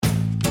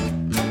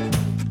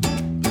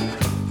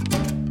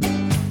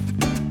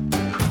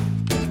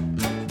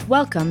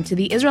Welcome to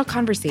the Israel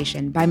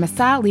Conversation by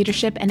Masa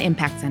Leadership and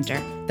Impact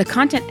Center, the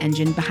content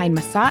engine behind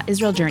Masa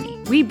Israel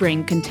Journey. We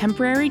bring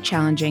contemporary,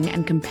 challenging,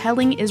 and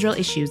compelling Israel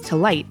issues to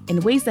light in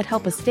ways that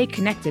help us stay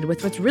connected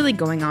with what's really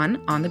going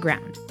on the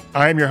ground.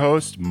 I am your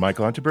host,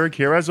 Michael Unterberg,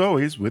 here as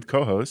always with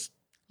co-host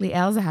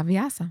Liel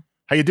Zahaviasa.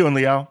 How you doing,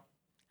 Liel?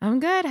 I'm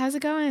good. How's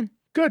it going?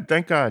 Good,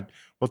 thank God.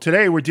 Well,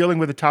 today we're dealing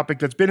with a topic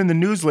that's been in the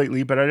news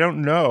lately, but I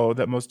don't know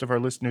that most of our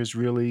listeners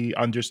really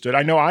understood.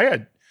 I know I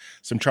had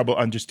some trouble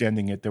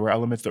understanding it. There were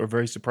elements that were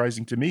very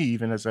surprising to me,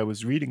 even as I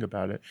was reading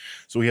about it.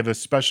 So we have a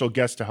special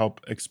guest to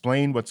help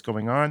explain what's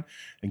going on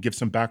and give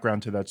some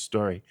background to that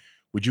story.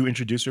 Would you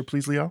introduce her,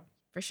 please, Liel?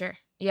 For sure.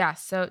 Yeah,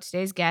 so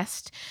today's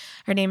guest,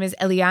 her name is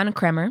Eliane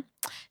Kremer.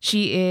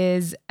 She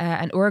is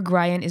an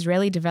Uruguayan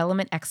Israeli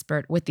development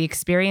expert with the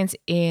experience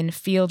in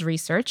field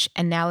research,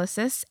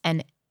 analysis,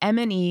 and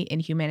M&E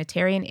in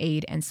humanitarian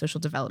aid and social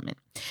development.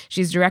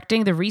 She's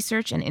directing the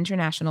research and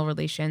international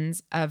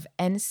relations of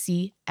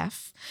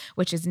NCF,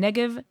 which is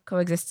Negev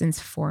Coexistence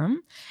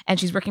Forum, and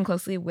she's working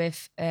closely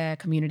with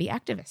community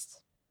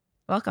activists.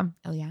 Welcome,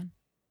 Eliane.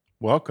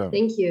 Welcome.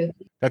 Thank you.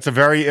 That's a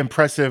very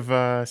impressive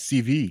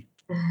CV.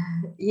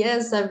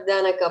 Yes, I've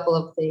done a couple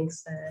of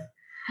things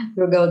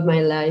throughout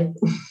my life.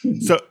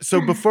 So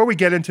before we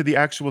get into the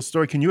actual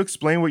story, can you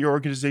explain what your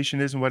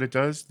organization is and what it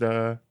does,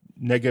 the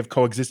Negev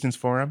Coexistence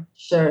Forum?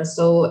 Sure.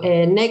 So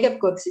Negev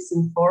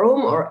Coexistence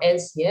Forum, or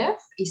NCF,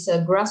 is a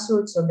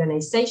grassroots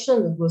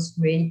organization that was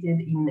created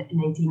in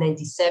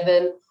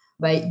 1997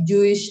 by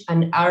Jewish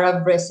and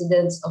Arab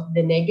residents of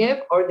the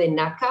Negev, or the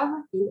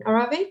Negev in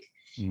Arabic,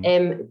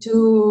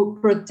 to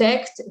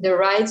protect the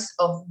rights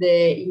of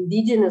the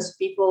indigenous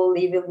people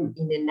living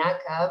in the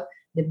Negev.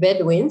 The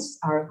Bedouins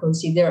are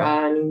considered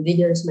an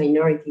indigenous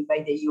minority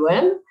by the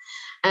UN,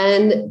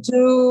 and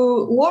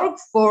to work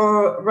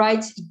for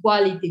rights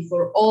equality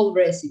for all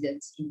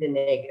residents in the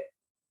Negev.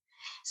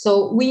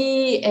 So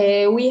we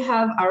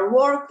have our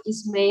work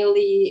is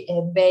mainly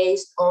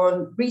based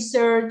on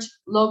research,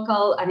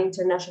 local and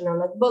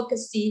international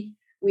advocacy.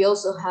 We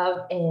also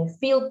have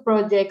field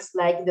projects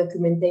like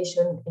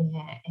documentation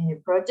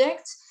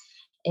projects.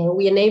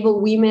 We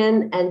enable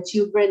women and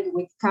children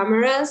with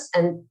cameras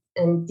and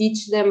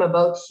teach them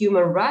about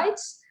human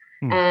rights.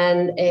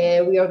 And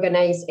we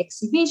organize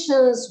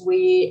exhibitions.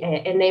 We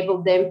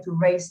enable them to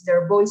raise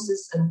their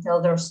voices and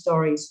tell their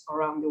stories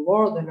around the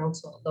world and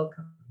also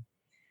locally.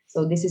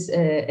 So this is,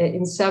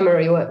 in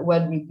summary,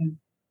 what we do.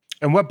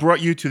 And what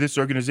brought you to this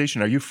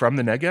organization? Are you from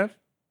the Negev?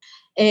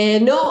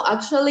 No,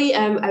 actually,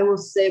 I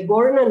was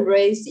born and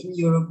raised in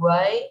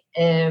Uruguay.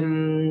 I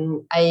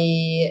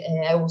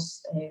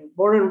was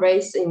born and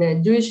raised in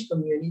a Jewish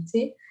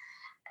community.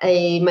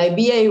 My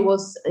BA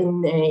was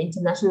in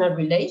international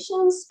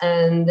relations,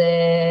 and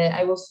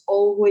I was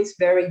always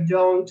very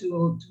drawn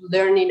to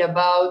learning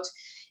about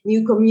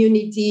new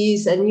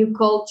communities and new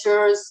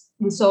cultures.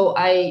 And so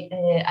I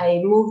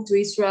moved to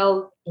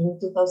Israel in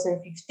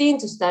 2015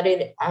 to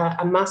study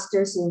a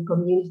master's in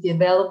community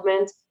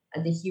development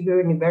at the Hebrew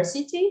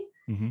University.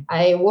 Mm-hmm.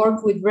 I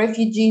worked with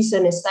refugees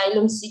and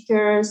asylum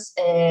seekers,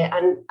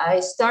 and I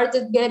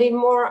started getting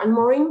more and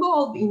more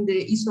involved in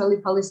the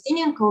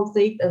Israeli-Palestinian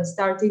conflict and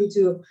starting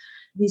to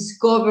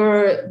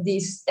discover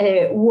this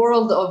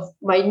world of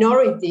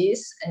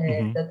minorities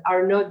that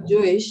are not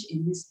Jewish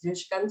in this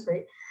Jewish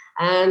country,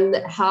 and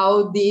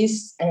how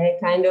this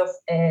kind of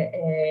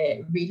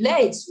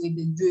relates with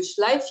the Jewish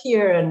life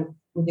here and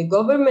with the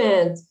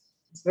government.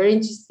 It's very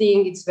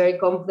interesting. It's very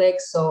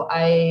complex. So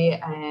I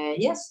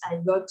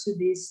got to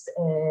this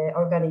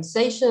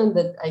organization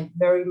that I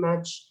very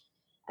much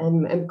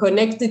am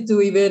connected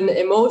to, even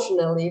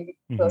emotionally,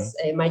 because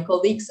my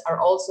colleagues are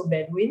also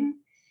Bedouin,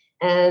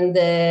 and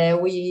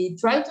we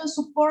try to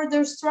support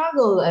their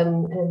struggle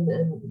and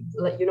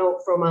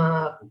from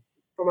a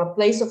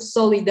place of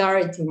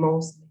solidarity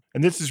mostly.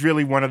 And this is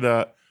really one of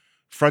the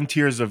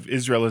frontiers of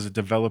Israel as a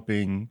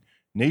developing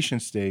nation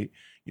state.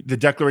 The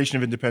Declaration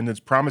of Independence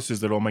promises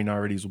that all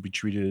minorities will be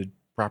treated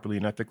properly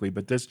and ethically,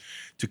 but this,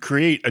 to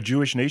create a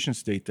Jewish nation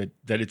state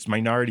that its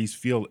minorities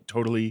feel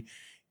totally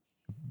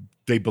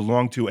they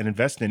belong to and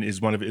invest in, is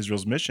one of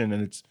Israel's mission,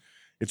 and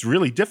it's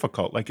really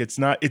difficult. Like it's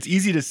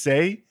easy to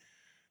say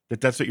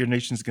that that's what your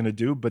nation's going to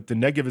do, but the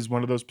Negev is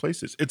one of those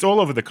places. It's all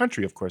over the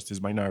country, of course.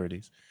 There's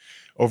minorities.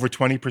 Over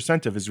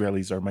 20% of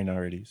Israelis are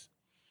minorities.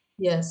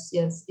 Yes,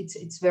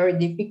 it's very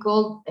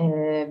difficult,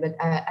 but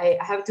I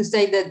have to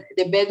say that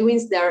the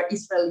Bedouins, they are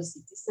Israeli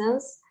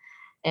citizens.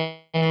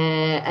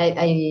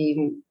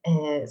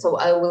 So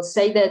I will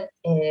say that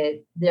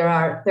there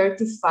are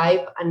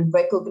 35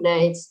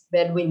 unrecognized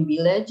Bedouin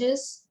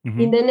villages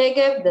in the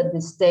Negev that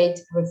the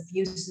state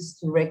refuses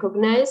to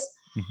recognize.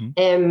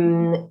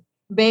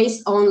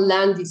 Based on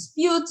land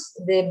disputes,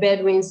 the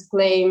Bedouins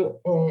claim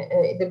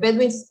the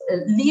Bedouins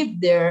live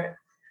there.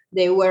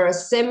 They were a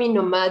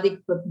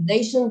semi-nomadic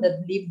population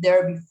that lived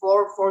there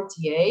before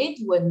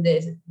 1948, when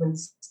the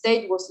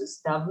state was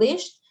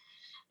established.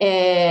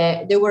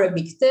 They were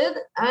evicted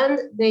and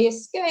they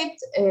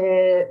escaped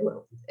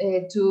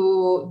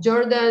to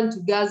Jordan, to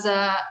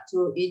Gaza,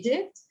 to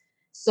Egypt.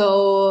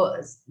 So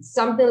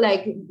something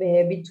like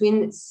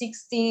between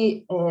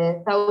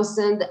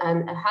 60,000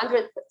 and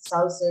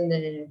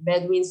 100,000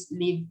 Bedouins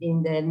lived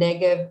in the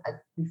Negev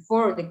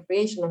before the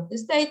creation of the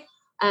state,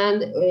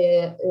 and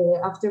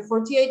after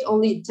 48,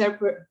 only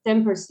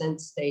 10%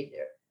 stayed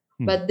there.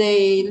 But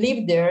they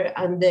lived there,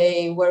 and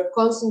they were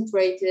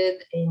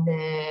concentrated in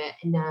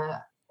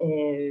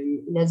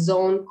a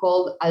zone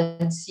called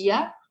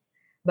Al-Sia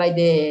by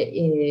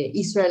the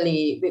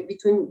Israeli,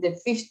 between the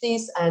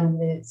 50s and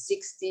the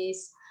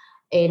 60s,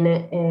 in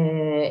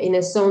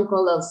a zone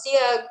called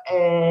Al-Sia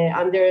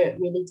under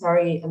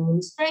military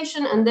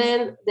administration, and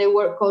then they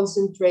were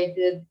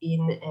concentrated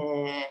in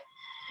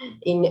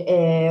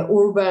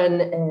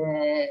urban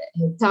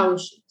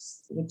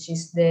townships, which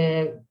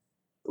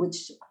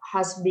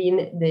has been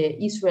the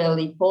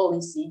Israeli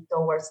policy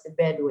towards the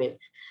Bedouin,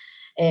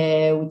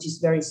 which is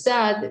very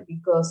sad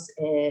because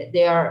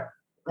they are,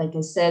 like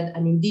I said,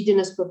 an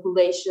indigenous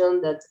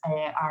population that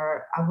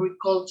are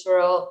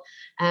agricultural,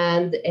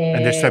 and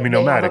they're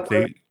semi-nomadic.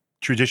 they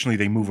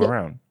traditionally move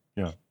around.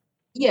 Yeah.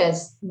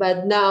 Yes,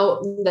 but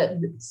now that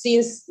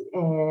since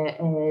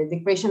the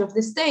creation of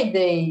the state,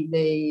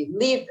 they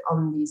lived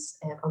on these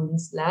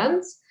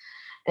lands,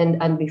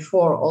 and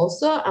before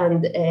also,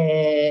 and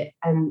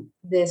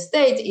the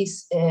state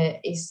is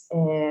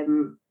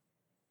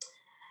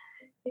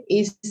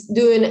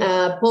doing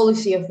a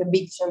policy of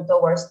eviction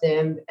towards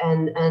them,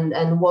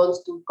 and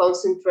wants to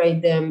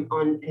concentrate them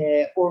on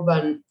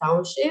urban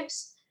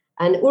townships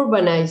and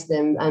urbanize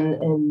them, and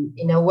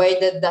in a way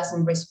that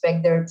doesn't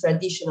respect their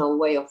traditional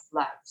way of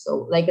life.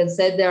 So, like I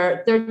said, there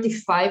are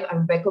 35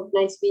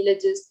 unrecognized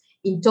villages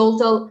in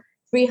total.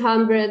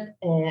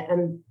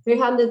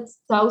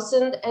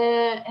 300,000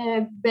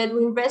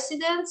 Bedouin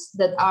residents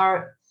that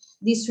are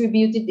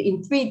distributed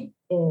in three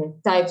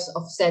types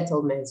of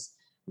settlements: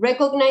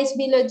 recognized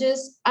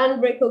villages,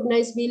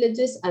 unrecognized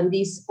villages, and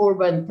these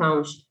urban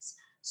townships.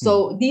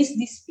 So this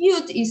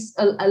dispute is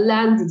a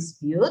land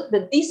dispute,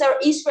 but these are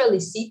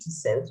Israeli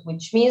citizens,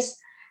 which means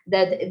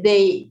that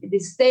the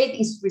state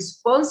is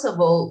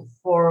responsible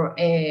for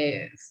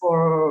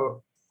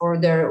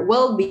their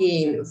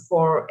well-being,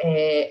 for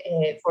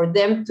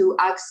them to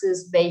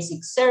access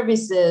basic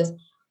services,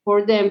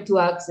 for them to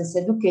access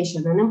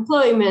education and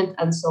employment,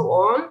 and so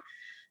on.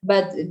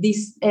 But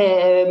this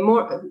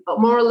more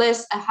or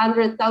less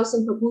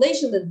 100,000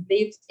 population that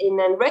lives in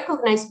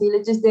unrecognized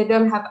villages, they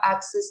don't have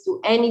access to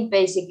any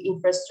basic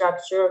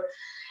infrastructure,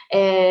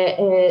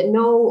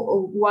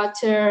 no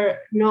water,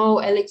 no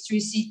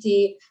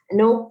electricity,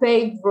 no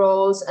paved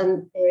roads,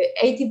 and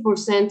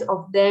 80%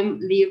 of them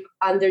live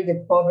under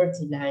the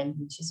poverty line,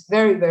 which is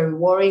very, very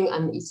worrying,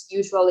 and it's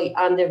usually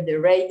under the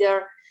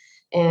radar.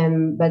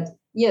 But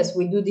yes,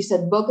 we do this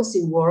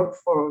advocacy work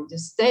for the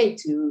state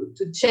to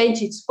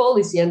change its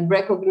policy and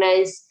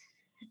recognize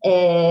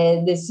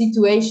the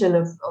situation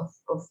of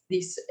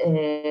this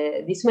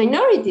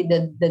minority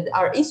that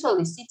are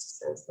Israeli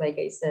citizens, like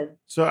I said.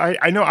 So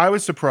I know I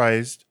was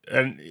surprised,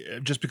 and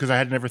just because I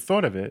had never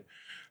thought of it,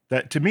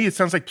 that to me it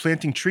sounds like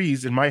planting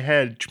trees. In my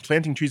head,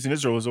 planting trees in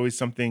Israel was always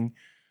something.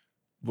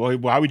 Well,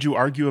 why would you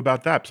argue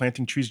about that?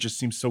 Planting trees just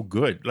seems so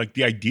good. Like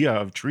the idea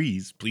of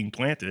trees being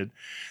planted.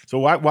 So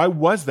why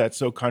was that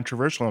so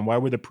controversial, and why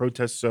were the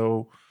protests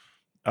so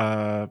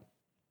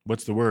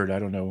what's the word? I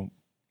don't know.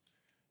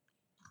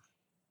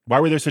 Why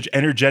were there such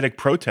energetic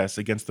protests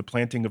against the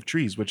planting of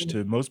trees, which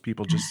to most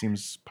people just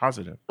seems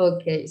positive?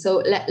 Okay,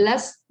 so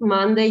last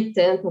Monday,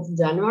 10th of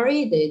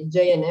January, the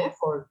JNF,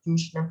 or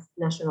Jewish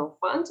National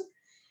Fund,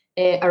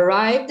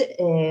 arrived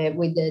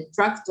with the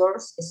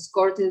tractors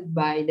escorted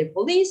by the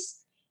police,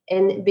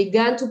 and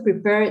began to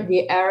prepare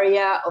the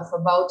area of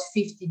about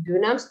 50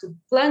 dunams to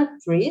plant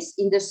trees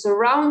in the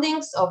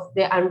surroundings of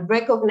the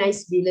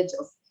unrecognized village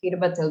of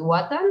Khirbat El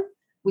Watan,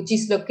 which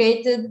is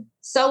located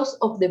south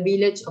of the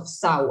village of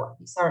Sawa.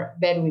 These are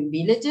Bedouin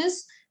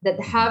villages that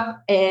have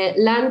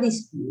land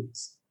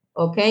disputes.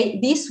 Okay,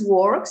 these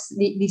works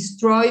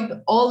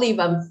destroyed olive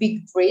and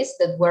fig trees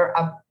that were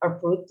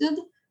uprooted,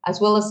 as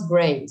well as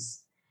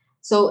grains.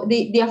 So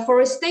the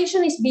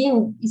afforestation is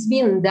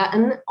being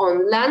done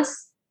on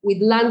lands with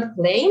land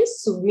claims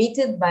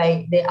submitted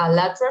by the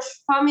Alatrash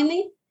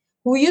family,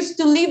 who used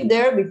to live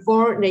there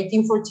before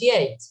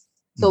 1948.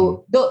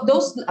 So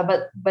those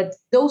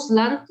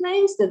land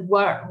claims that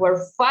were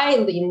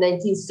filed in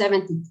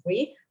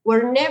 1973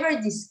 were never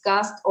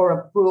discussed or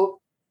approved,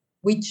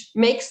 which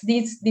makes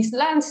these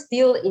lands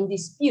still in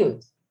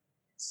dispute.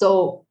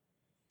 So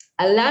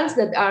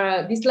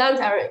these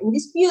lands are in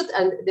dispute,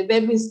 and the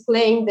Bedouins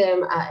claim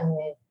them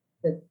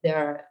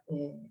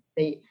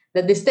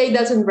that the state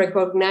doesn't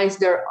recognize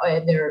their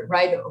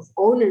right of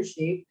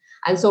ownership.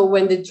 And so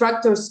when the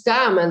tractors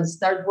come and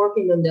start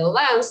working on their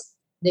lands,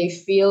 they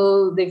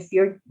feel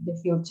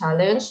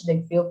challenged,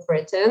 they feel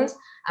threatened,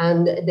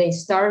 and they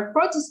start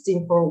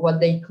protesting for what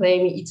they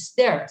claim it's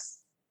theirs.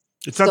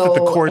 It's not that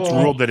the courts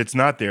ruled that it's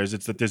not theirs.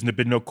 It's that there's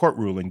been no court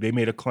ruling. They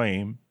made a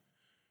claim.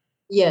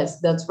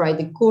 Yes, that's right.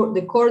 The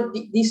court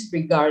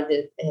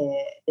disregarded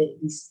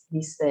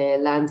these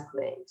land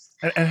claims.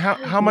 And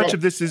how much But,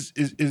 of this is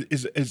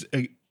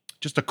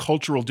just a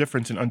cultural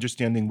difference in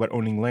understanding what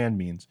owning land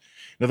means?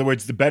 In other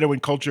words, the Bedouin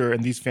culture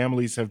and these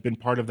families have been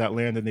part of that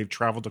land, and they've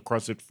traveled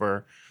across it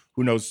for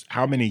who knows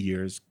how many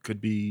years,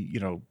 could be,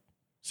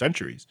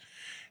 centuries.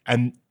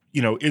 And,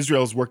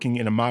 Israel's working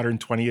in a modern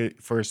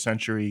 21st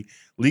century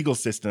legal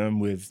system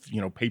with,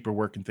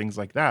 paperwork and things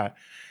like that.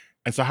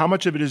 And so how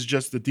much of it is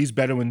just that these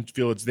Bedouins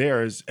feel it's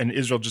theirs and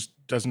Israel just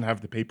doesn't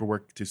have the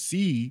paperwork to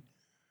see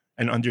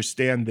and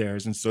understand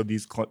theirs, and so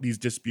these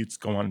disputes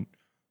go on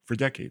for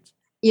decades.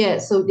 yeah,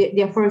 so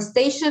the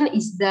afforestation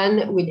is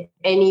done with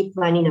any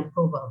planning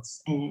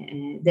approvals.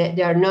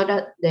 They are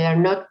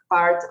not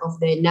part of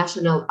the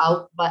national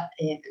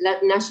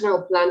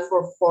plan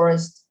for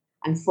forest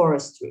and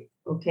forestry.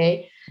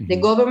 Okay, the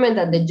government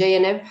and the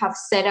JNF have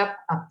set up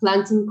a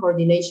planting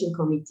coordination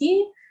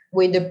committee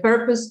with the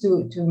purpose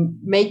to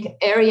make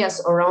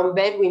areas around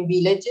Bedouin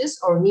villages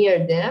or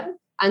near them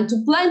and to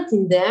plant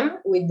in them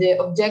with the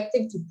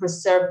objective to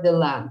preserve the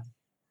land.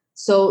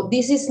 So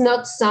this is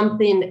not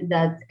something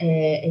that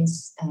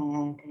is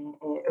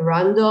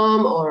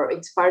random or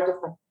it's part of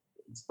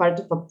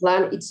a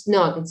plan. It's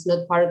not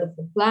part of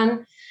the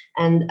plan,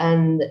 and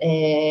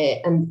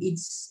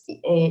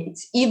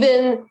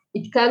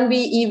it can be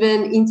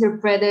even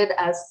interpreted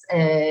as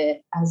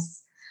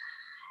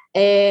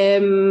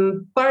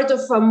part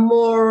of a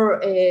more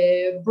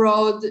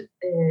broad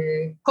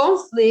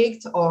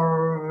conflict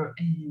or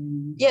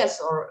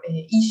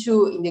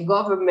issue in the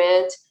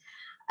government.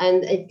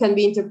 And it can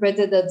be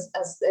interpreted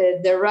as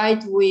the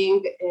right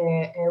wing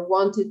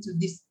wanted to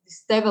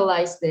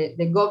destabilize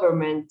the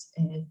government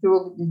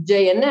through the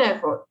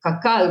JNF or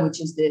Kakal, which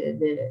is the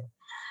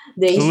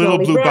little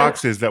blue branch.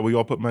 boxes that we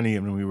all put money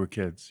in when we were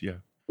kids.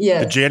 Yeah.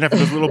 Yes. The JNF are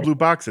those little blue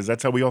boxes.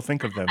 That's how we all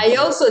think of them. I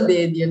also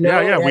did,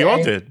 Yeah, we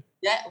all did.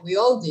 Yeah, we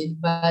all did.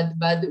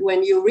 But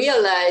when you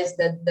realize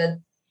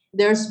that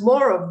there's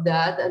more of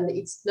that, and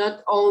it's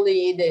not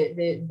only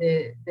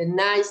the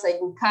nice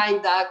and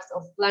kind act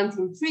of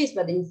planting trees,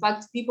 but in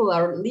fact people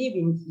are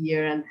living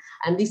here,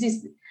 and this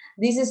is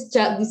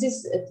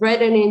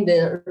threatening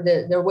their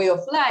way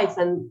of life.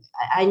 And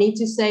I need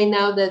to say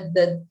now that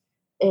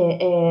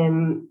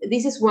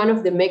this is one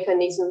of the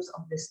mechanisms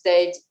of the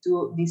state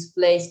to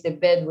displace the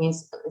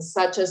Bedouins,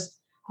 such as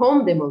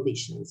home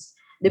demolitions.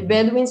 The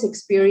Bedouins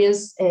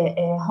experience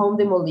home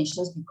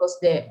demolitions because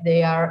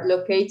they are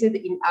located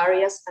in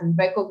areas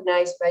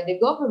unrecognized by the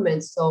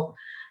government. So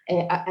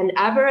an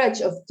average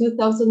of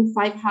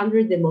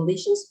 2,500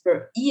 demolitions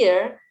per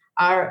year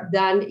are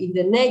done in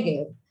the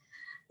Negev.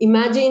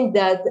 Imagine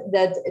that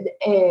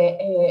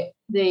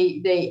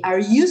they are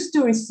used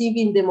to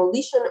receiving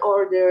demolition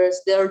orders.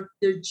 Their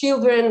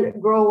children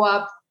grow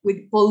up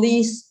with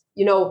police,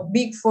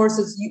 big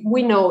forces.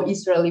 We know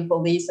Israeli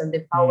police and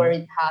the power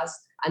it has.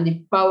 And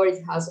the power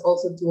it has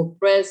also to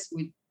oppress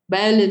with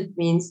violent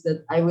means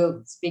that I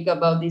will speak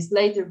about this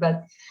later.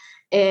 But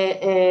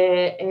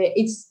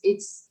it's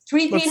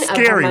treating it's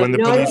scary when the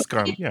police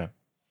come. Yeah.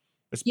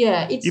 It's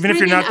even if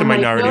you're not the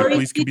minority,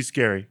 police can be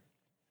scary.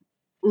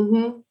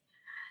 Mm-hmm.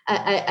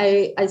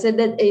 I said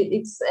that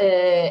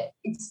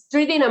it's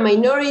treating a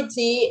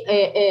minority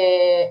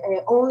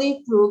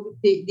only through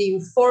the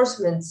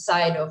enforcement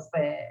side of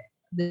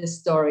the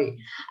story,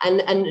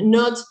 and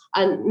not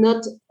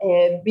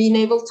being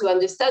able to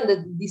understand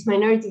that this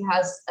minority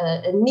has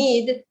a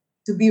need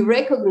to be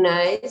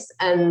recognized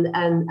and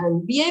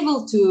be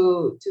able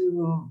to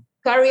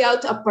carry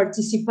out a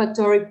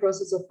participatory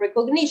process of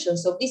recognition.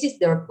 So this is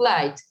their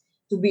plight,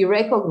 to be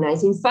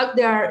recognized. In fact,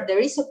 there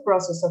is a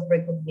process of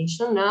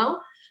recognition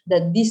now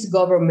that this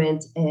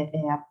government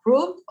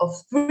approved of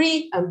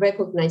 3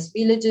 unrecognized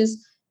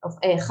villages of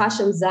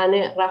Hashem,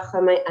 Zane,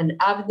 Rachame, and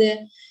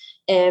Avde.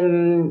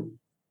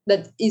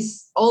 That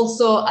is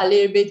also a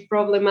little bit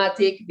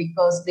problematic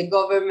because the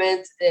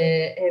government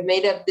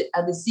made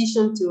a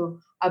decision to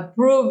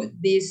approve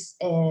this,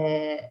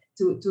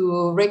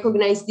 to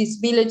recognize these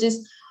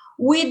villages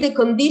with the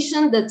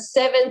condition that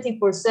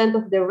 70%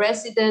 of the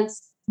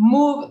residents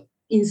move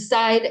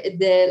inside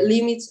the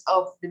limits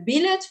of the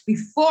village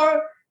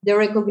before the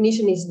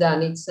recognition is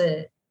done.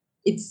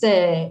 It's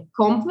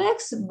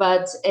complex,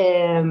 but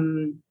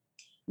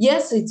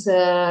yes, it's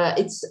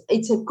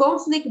a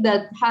conflict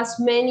that has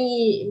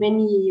many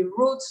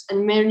roots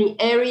and many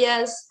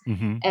areas,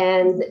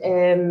 and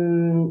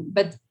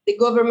but the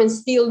government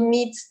still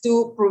needs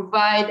to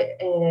provide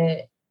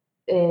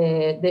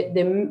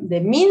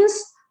the means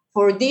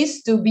for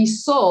this to be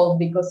solved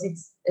because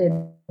it's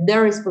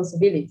their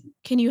responsibility.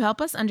 Can you help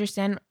us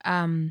understand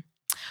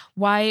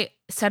why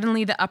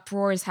suddenly the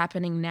uproar is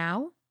happening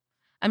now?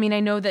 I mean,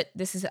 I know that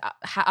this is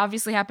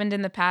obviously happened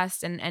in the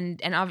past, and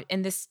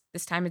this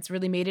time it's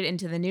really made it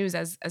into the news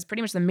as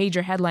pretty much the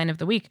major headline of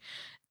the week.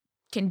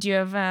 Do you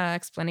have an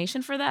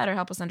explanation for that, or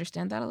help us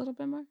understand that a little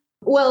bit more?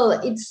 Well,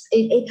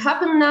 it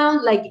happened now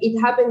like it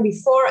happened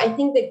before. I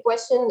think the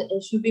question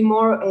should be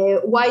more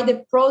why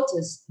the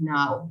protest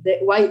now?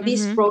 Why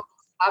these protests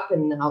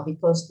happen now,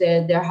 because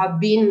there have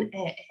been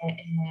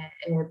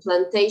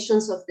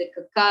plantations of the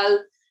cacao,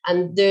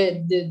 and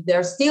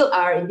there still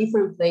are in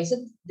different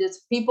places that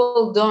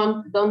people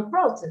don't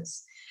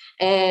protest.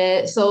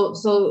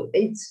 So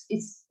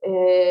it's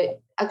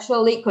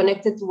actually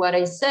connected to what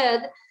I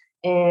said.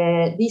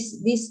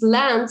 These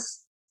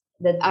lands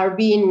that are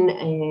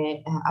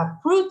being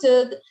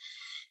uprooted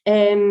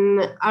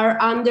are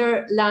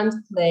under land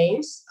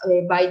claims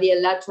by the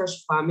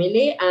Elatrash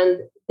family,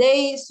 and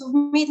they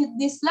submitted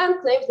these land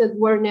claims that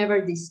were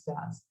never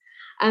discussed.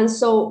 And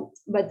so,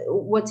 but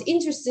what's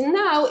interesting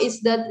now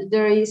is that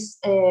there is,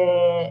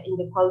 in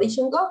the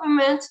coalition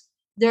government,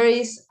 there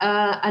is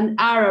an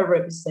Arab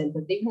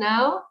representative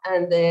now,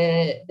 and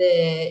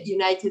the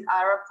United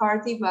Arab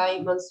Party by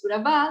Mansour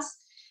Abbas,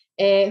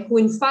 who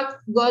in fact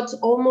got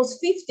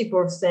almost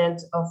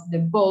 50% of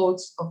the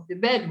votes of the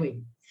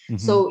Bedouin. Mm-hmm.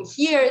 So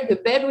here the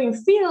Bedouin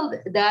feel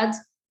that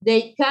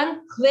they can't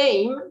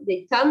claim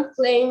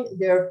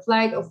their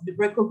flag of the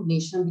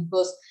recognition,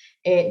 because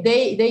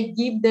they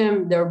give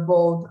them their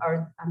vote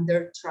and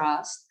their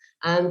trust,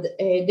 and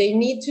they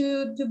need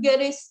to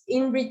get it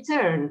in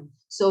return.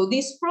 So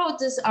these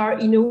protests are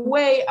in a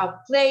way a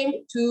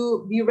claim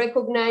to be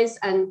recognized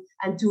and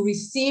to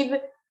receive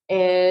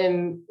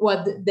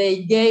what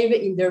they gave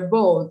in their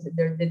vote,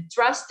 the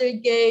trust they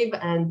gave,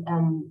 and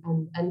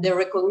the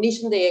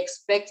recognition they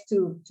expect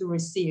to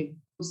receive.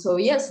 So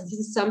yes, this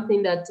is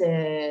something that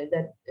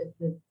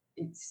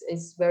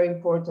it's very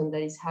important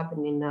that is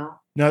happening now.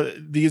 Now,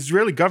 the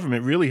Israeli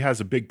government really has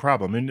a big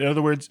problem. In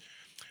other words,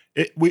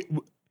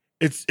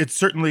 it's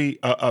certainly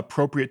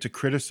appropriate to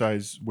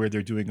criticize where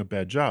they're doing a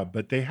bad job,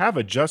 but they have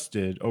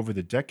adjusted over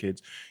the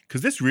decades,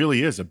 because this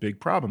really is a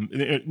big problem.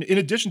 In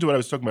addition to what I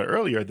was talking about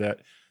earlier, that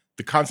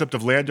the concept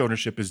of land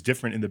ownership is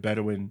different in the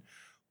Bedouin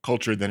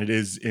culture than it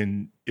is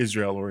in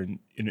Israel or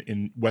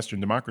in Western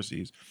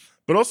democracies.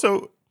 But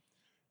also,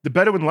 the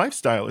Bedouin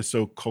lifestyle is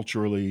so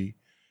culturally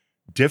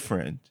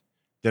different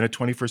than a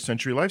 21st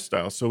century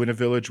lifestyle. So in a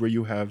village where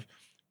you have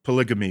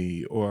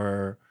polygamy,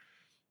 or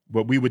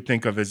what we would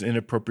think of as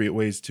inappropriate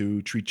ways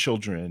to treat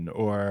children,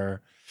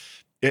 or,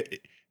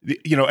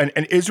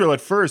 and Israel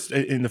at first,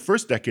 in the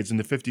first decades, in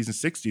the 50s and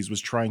 60s, was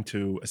trying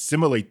to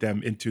assimilate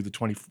them into the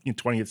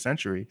 20th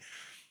century.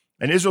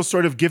 And Israel's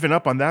sort of given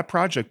up on that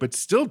project, but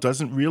still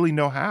doesn't really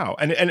know how.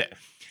 And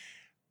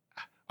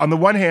on the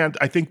one hand,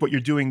 I think what you're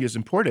doing is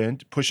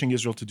important, pushing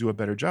Israel to do a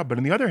better job. But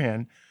on the other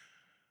hand,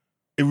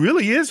 it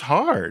really is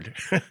hard.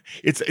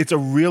 It's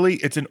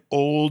an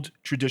old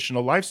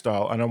traditional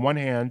lifestyle. And on one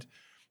hand,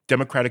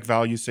 democratic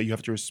values say you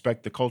have to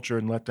respect the culture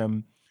and let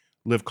them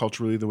live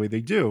culturally the way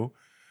they do.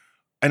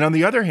 And on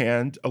the other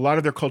hand, a lot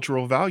of their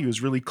cultural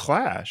values really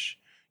clash.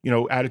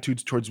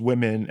 Attitudes towards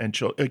women and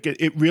children.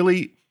 It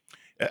really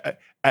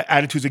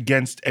attitudes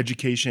against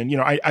education.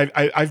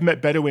 I've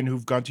met Bedouin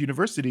who've gone to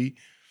university,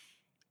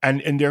 and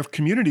in their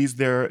communities,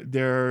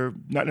 they're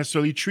not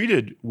necessarily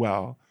treated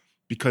well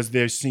because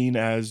they're seen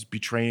as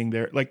betraying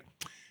their, like,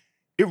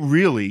 it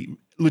really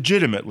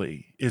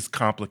legitimately is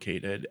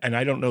complicated. And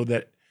I don't know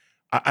that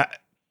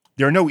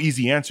there are no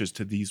easy answers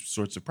to these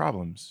sorts of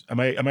problems. Am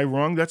I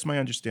wrong? That's my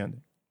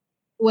understanding.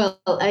 Well,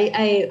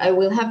 I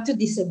will have to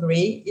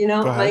disagree,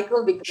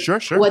 Michael, because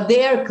sure. What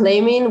they are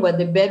claiming, what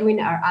the Bedouin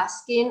are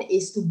asking,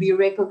 is to be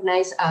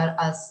recognized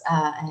as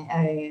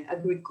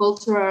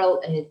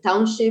agricultural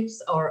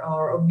townships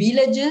or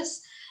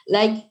villages.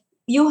 Like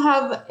you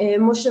have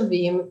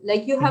moshavim,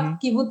 like you have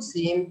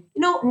kibbutzim,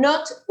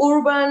 not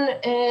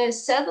urban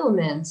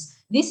settlements.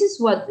 This is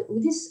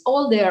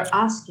all they are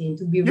asking,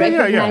 to be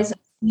recognized as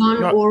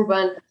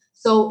non-urban.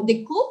 So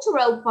the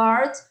cultural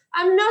part,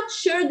 I'm not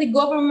sure the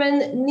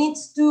government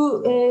needs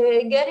to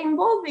get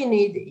involved in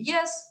it.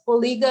 Yes,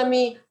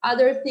 polygamy,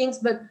 other things,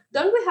 but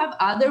don't we have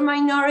other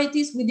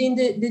minorities within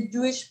the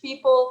Jewish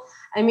people?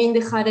 I mean,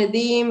 the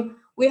Haredim,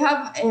 we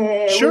have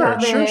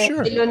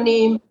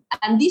Elonim,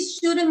 and this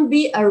shouldn't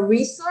be a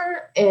reason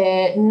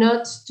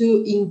not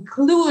to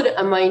include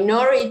a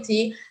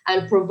minority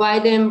and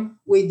provide them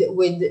with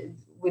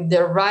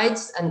their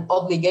rights and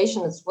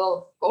obligations as well,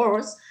 of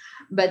course.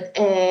 But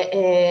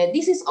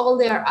this is all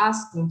they are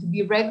asking, to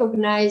be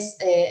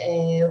recognized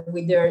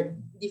with their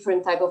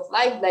different type of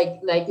life,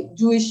 like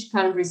Jewish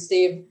can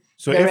receive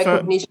the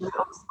recognition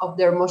of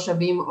their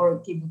moshavim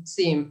or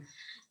kibbutzim.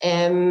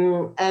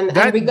 And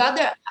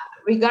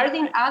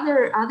regarding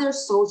other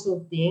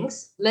social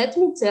things, let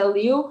me tell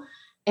you,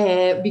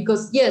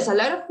 because yes, a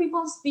lot of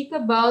people speak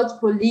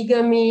about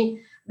polygamy,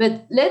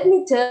 but let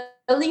me tell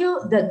you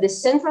that the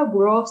Central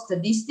Bureau of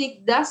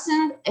Statistics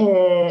doesn't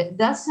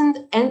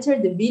enter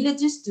the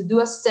villages to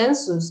do a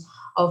census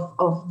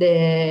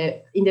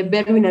in the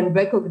Bedouin and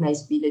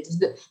recognized villages.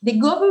 The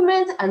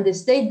government and the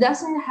state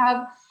doesn't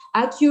have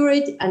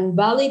accurate and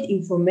valid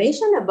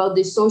information about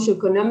the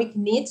socioeconomic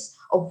needs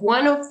of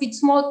one of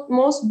its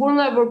most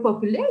vulnerable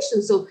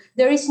populations. So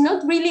there is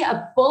not really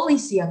a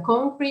policy, a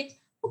concrete.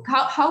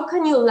 How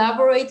can you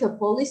elaborate a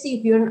policy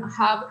if you don't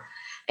have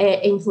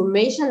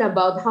information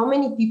about how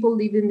many people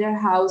live in their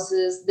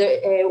houses,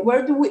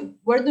 where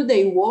do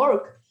they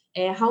work,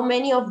 how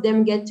many of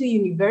them get to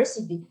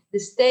university. The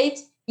state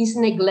is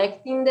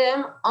neglecting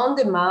them on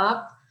the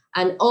map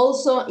and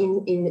also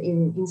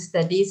in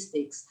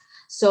statistics.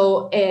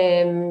 So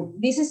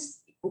this is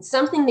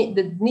something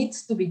that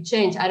needs to be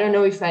changed. I don't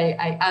know if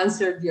I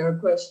answered your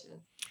question.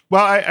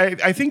 Well,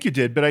 I think you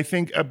did, but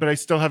but I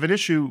still have an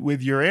issue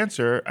with your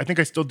answer. I think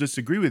I still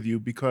disagree with you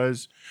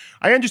because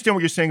I understand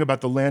what you're saying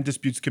about the land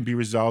disputes can be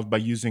resolved by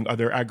using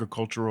other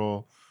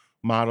agricultural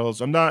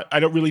models. I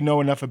don't really know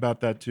enough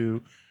about that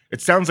to.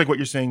 It sounds like what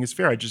you're saying is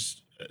fair.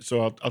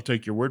 So I'll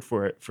take your word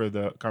for it for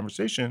the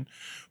conversation,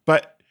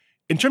 but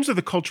in terms of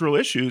the cultural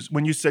issues,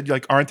 when you said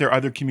like, aren't there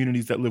other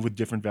communities that live with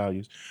different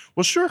values?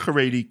 Well, sure,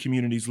 Haredi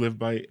communities live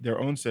by their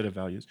own set of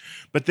values,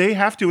 but they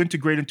have to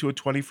integrate into a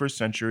 21st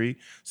century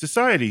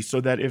society so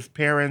that if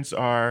parents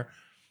are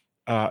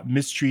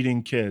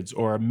mistreating kids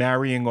or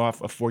marrying off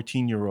a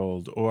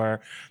 14-year-old, or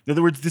in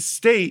other words, the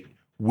state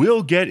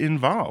will get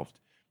involved.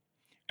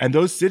 And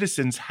those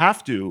citizens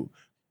have to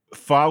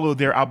follow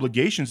their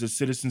obligations as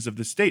citizens of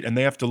the state, and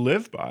they have to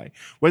live by,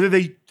 whether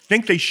they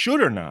think they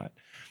should or not.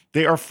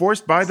 They are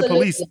forced by the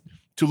police Absolutely.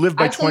 to live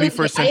by Absolutely.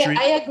 21st century.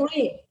 I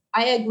agree.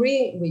 I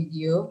agree with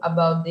you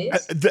about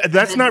this.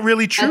 That's not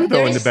really true, though,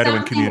 There in the is Bedouin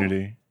something,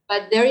 community.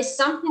 but there is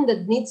something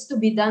that needs to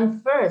be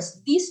done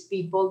first. These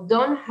people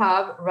don't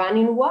have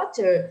running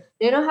water.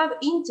 They don't have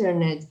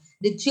internet.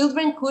 The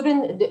children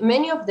couldn't,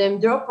 many of them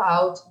drop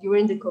out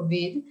during the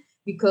COVID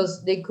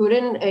because they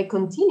couldn't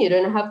continue,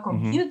 they don't have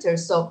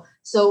computers.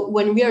 So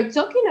when we are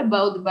talking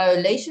about the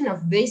violation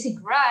of basic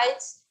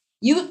rights,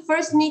 you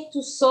first need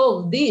to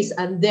solve this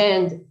and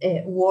then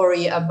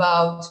worry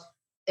about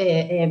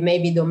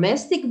maybe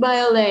domestic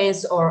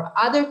violence or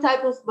other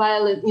type of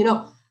violence.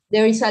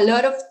 There is a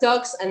lot of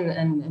talks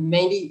and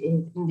mainly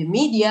in the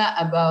media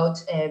about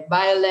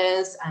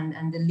violence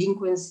and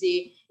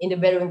delinquency in the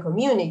Bedouin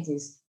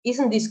communities.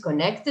 Isn't this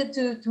connected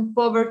to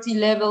poverty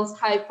levels,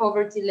 high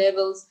poverty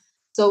levels?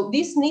 So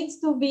this needs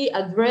to be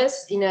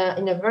addressed in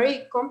a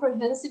very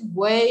comprehensive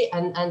way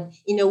and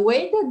in a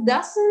way that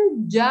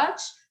doesn't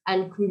judge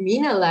and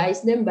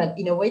criminalize them, but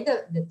in a way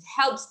that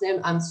helps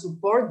them and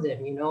support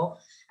them.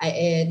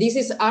 This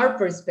is our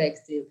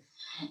perspective.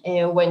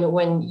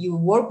 When you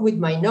work with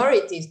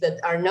minorities that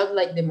are not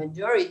like the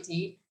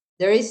majority,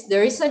 there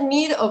is a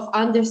need of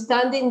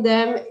understanding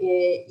them,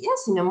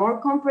 yes, in a more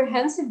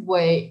comprehensive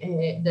way,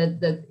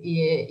 that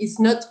is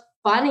not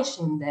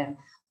punishing them,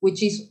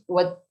 which is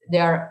what they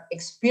are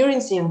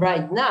experiencing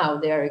right now.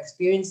 They are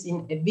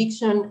experiencing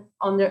eviction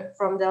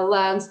from their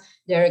lands.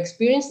 They are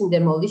experiencing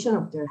demolition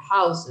of their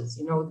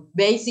houses.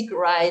 Basic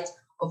rights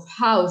of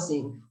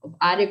housing, of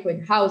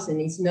adequate housing,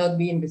 is not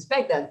being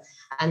respected,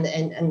 and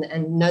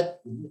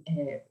not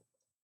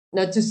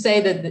to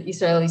say that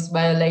Israel is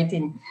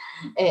violating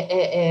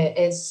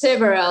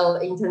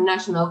several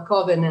international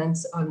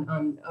covenants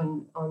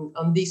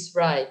on these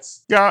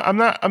rights. Yeah, I'm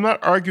not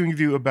arguing with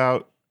you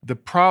about the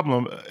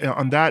problem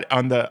on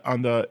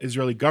the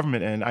Israeli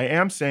government end. I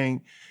am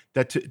saying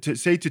that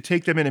to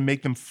take them in and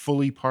make them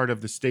fully part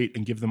of the state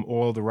and give them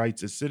all the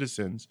rights as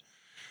citizens,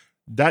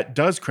 that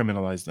does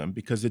criminalize them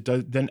because it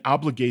then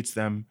obligates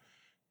them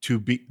to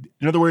be.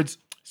 In other words,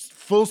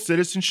 full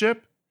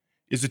citizenship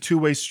is a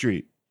two-way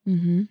street.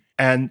 Mm-hmm.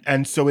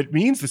 And so it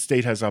means the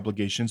state has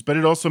obligations, but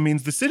it also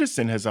means the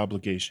citizen has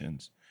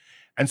obligations.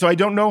 And so I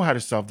don't know how to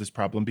solve this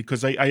problem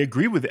because I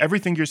agree with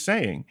everything you're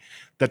saying,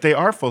 that they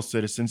are full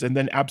citizens and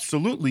then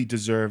absolutely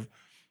deserve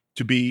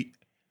to be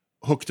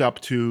hooked up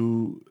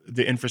to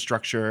the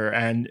infrastructure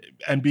and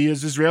be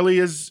as Israeli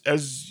as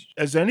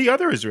any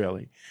other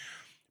Israeli.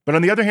 But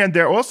on the other hand,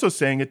 they're also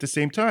saying at the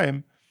same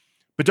time,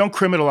 but don't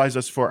criminalize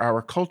us for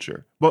our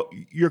culture. Well,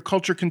 your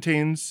culture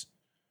contains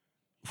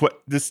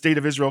what the state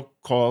of Israel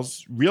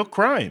calls real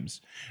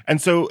crimes.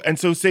 And so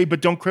say, but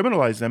don't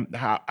criminalize them.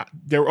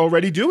 They're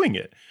already doing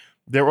it.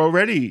 They're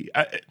already,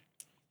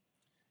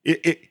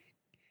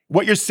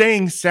 what you're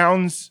saying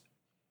sounds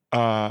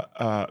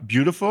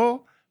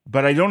beautiful,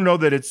 but I don't know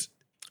that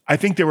I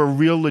think there are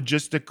real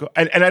logistical,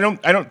 and I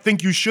don't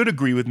think you should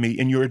agree with me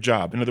in your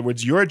job. In other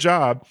words, your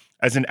job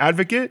as an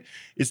advocate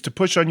is to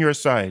push on your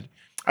side.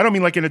 I don't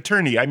mean like an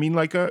attorney. I mean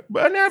like an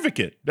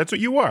advocate. That's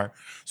what you are.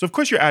 So of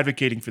course you're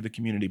advocating for the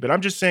community, but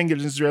I'm just saying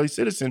as an Israeli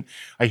citizen,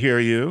 I hear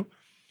you.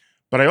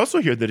 But I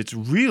also hear that it's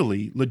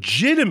really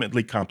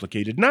legitimately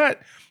complicated. Not,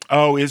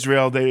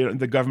 Israel,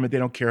 the government, they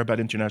don't care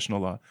about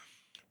international law.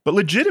 But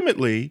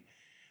legitimately,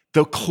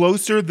 the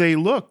closer they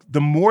look,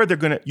 the more they're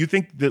going to, you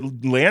think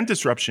that land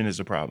disruption is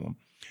a problem.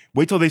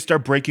 Wait till they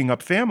start breaking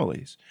up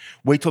families.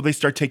 Wait till they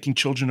start taking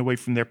children away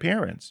from their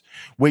parents.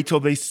 Wait till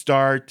they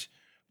start,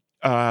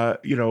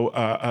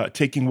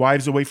 taking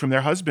wives away from their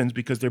husbands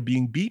because they're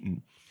being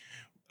beaten.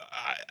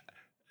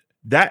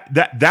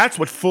 That's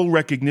what full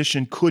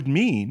recognition could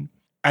mean.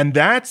 And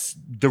that's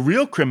the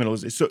real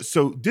criminalization.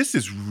 So this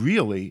is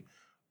really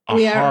a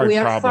hard problem. We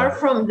are far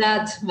from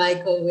that,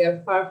 Michael. We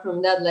are far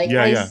from that. Like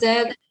I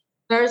said,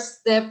 first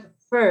step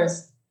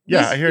first.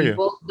 Yeah, I hear you. These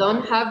people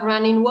don't have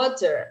running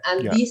water.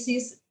 And this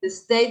is the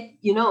state,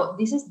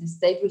 this is the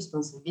state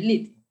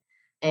responsibility.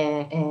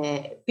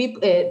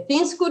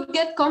 things could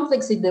get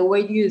complex in the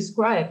way you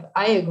describe.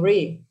 I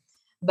agree,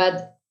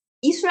 but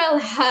Israel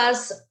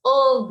has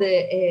all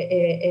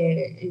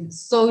the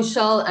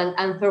social and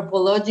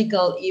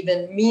anthropological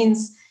even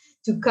means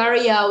to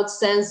carry out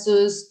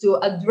census, to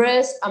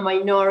address a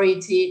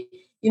minority.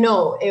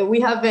 We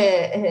have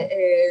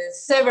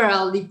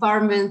several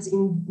departments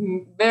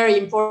in very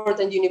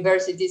important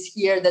universities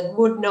here that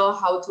would know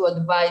how to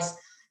advise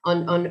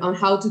on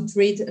how to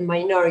treat a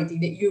minority.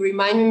 You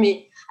remind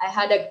me, I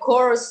had a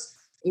course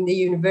in the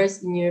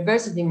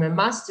university, my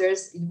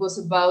master's. It was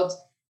about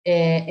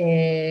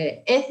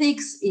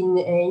ethics in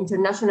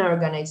international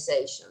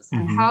organizations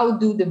and how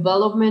do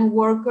development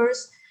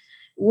workers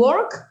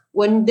work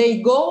when they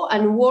go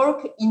and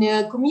work in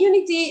a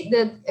community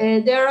that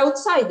they're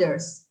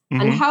outsiders,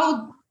 and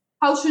how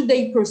should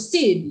they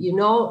proceed?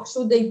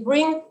 Should they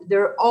bring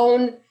their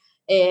own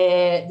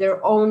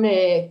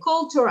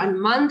culture and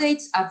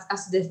mandates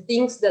as the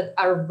things that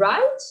are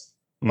right,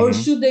 or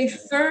should they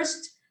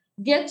first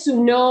get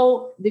to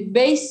know the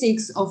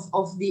basics of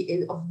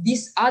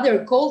this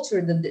other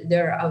culture that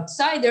they're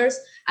outsiders,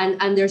 and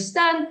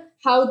understand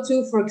how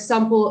to, for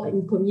example,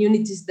 in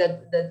communities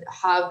that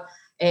have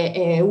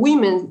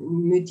women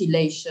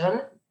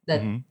mutilation,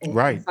 that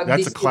right,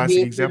 that's a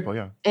classic example.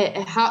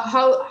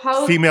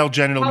 How female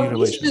genital how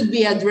mutilation this should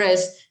be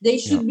addressed. They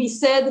should be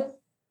said,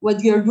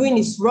 what you're doing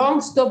is wrong,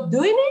 stop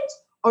doing it,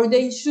 or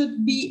they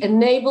should be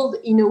enabled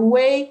in a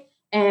way,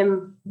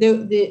 the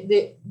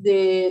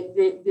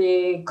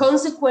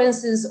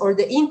consequences or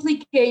the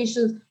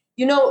implications.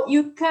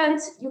 You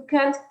can't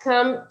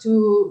come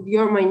to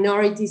your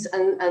minorities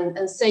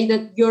and say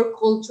that your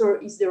culture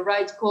is the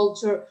right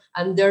culture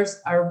and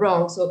theirs are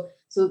wrong. So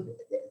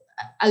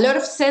a lot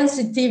of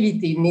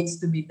sensitivity needs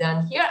to be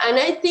done here, and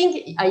I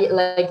think,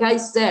 like I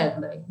said,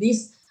 like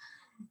this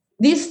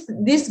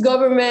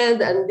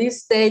government and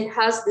this state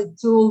has the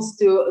tools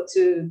to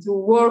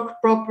work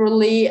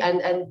properly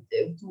and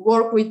to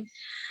work with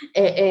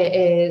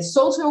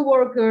social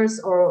workers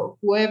or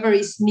whoever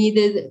is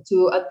needed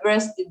to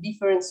address the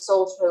different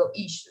social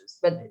issues.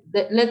 But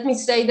let me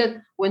say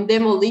that when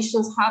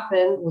demolitions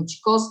happen, which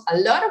cause a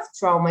lot of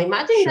trauma,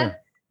 imagine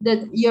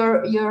that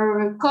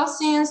your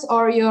cousins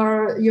or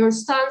your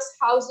son's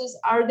houses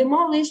are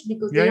demolished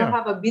because they don't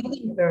have a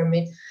building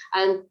permit,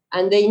 and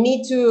they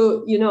need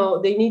to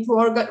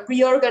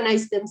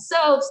reorganize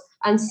themselves,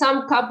 and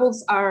some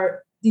couples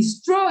are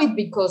destroyed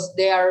because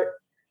they're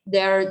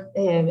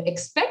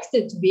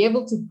expected to be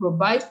able to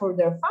provide for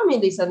their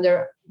families, and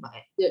the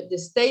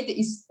state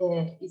is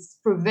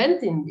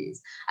preventing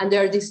this, and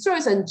they're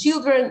destroyed, and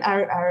children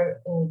are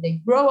they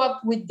grow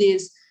up with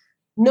this.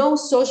 No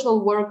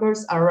social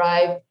workers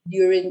arrive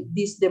during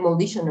these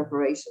demolition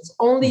operations,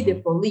 only the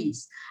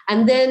police.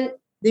 And then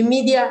the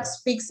media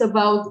speaks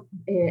about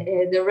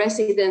the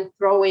resident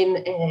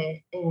throwing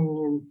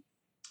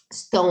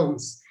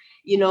stones,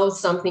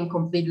 something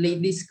completely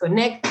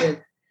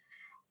disconnected.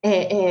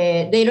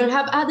 They don't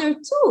have other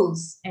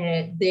tools.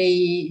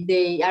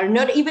 They are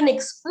not even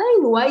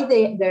explained why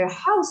their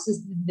house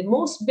is the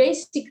most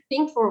basic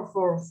thing for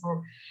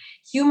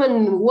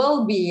human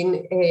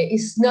well-being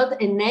is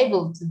not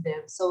enabled to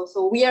them.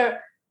 So we are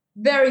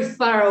very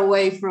far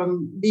away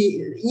from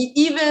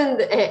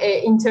even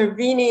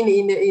intervening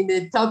in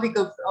the topic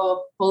of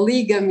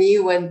polygamy,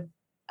 when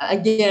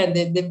again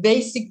the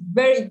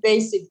very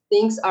basic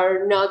things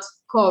are not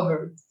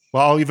covered.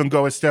 Well, I'll even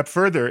go a step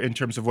further in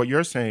terms of what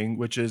you're saying,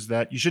 which is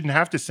that you shouldn't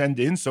have to send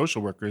in social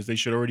workers. They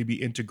should already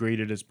be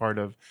integrated as part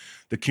of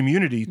the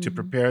community to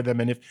prepare them.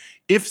 And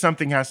if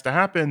something has to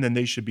happen, then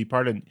they should be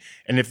part of it.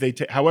 And if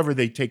however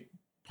they take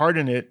part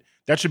in it,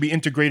 that should be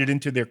integrated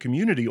into their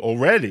community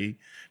already,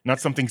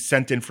 not something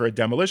sent in for a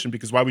demolition,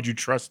 because why would you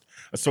trust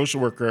a social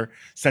worker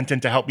sent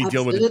in to help me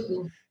deal with it?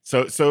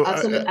 So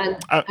absolutely.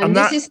 And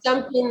this is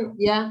something,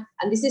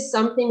 and this is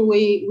something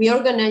we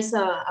organize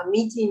a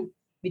meeting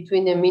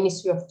between the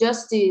Ministry of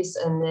Justice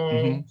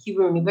and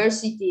Hebrew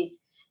University,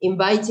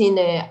 inviting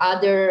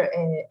other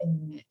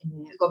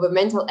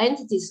governmental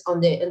entities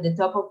on the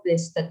top of the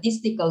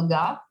statistical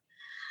gap,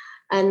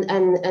 and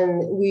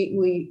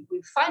we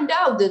find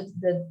out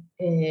that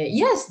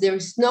yes, there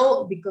is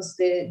no, because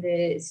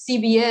the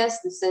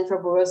CBS, the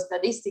Central Bureau of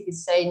Statistics,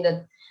 is saying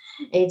that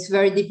it's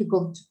very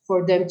difficult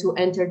for them to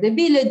enter the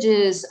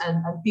villages,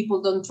 and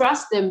people don't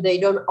trust them. They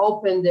don't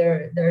open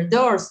their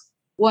doors.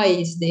 Why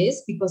is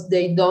this? Because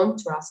they don't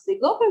trust the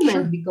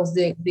government, because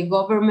the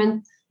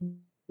government,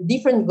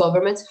 different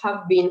governments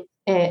have been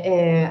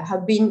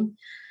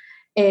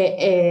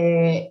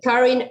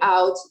carrying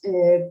out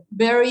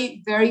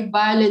very, very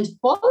violent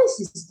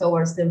policies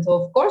towards them.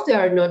 So of course they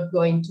are not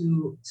going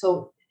to.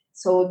 So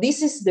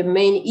this is the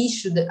main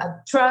issue,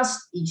 a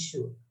trust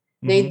issue.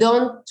 They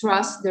don't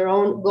trust their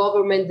own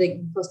government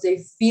because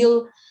they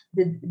feel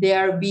that they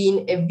are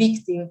being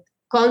evicted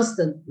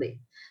constantly.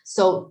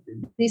 So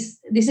this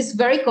is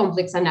very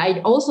complex, and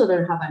I also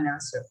don't have an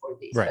answer for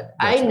this. Right. But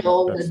I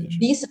know that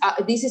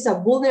this is a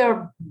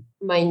vulnerable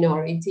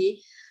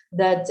minority,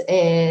 that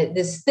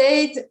the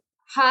state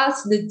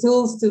has the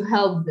tools to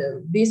help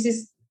them. This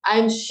is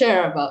I'm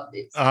sure about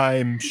this.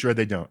 I'm sure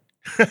they don't.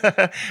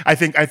 I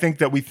think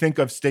that we think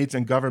of states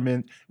and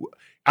government.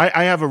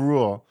 I have a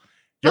rule.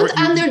 Don't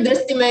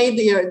underestimate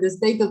the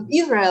state of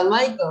Israel,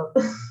 Michael.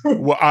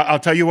 Well, I'll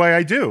tell you why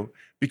I do.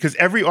 Because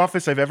every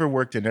office I've ever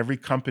worked in, every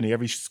company,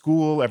 every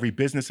school, every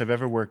business I've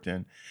ever worked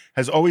in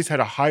has always had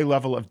a high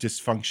level of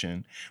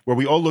dysfunction where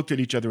we all looked at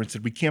each other and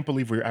said, we can't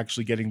believe we're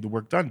actually getting the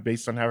work done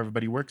based on how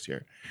everybody works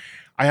here.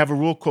 I have a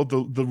rule called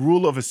the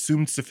rule of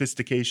assumed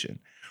sophistication,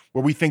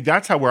 where we think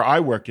that's how where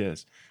I work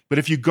is. But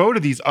if you go to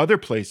these other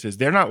places,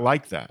 they're not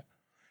like that.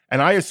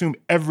 And I assume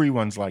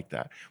everyone's like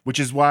that, which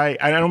is why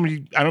I don't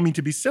mean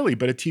to be silly,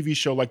 but a TV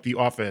show like The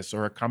Office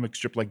or a comic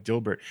strip like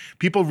Dilbert,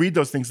 people read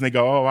those things and they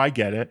go, "Oh, I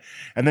get it."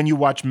 And then you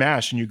watch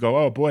MASH and you go,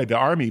 "Oh boy, the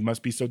army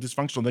must be so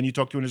dysfunctional." Then you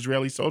talk to an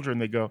Israeli soldier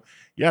and they go,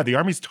 "Yeah, the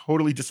army's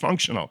totally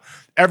dysfunctional.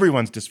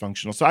 Everyone's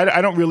dysfunctional." So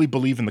I don't really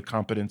believe in the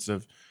competence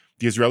of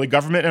the Israeli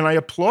government, and I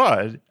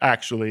applaud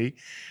actually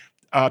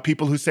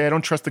people who say I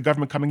don't trust the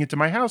government coming into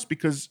my house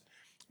because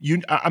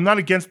I'm not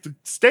against the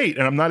state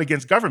and I'm not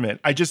against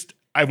government.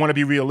 I want to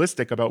be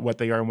realistic about what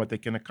they are and what they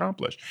can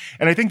accomplish.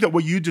 And I think that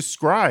what you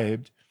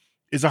described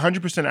is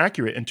 100%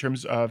 accurate in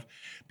terms of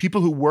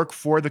people who work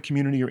for the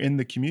community or in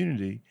the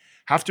community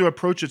have to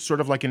approach it sort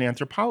of like an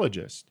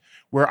anthropologist,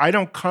 where I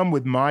don't come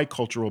with my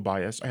cultural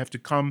bias. I have to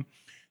come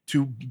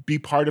to be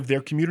part of their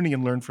community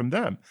and learn from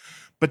them.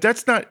 But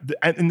that's not,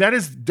 and that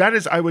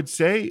is, I would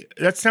say,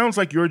 that sounds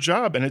like your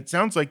job. And it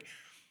sounds like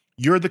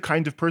you're the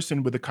kind of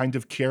person with a kind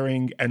of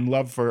caring and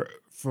love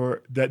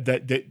for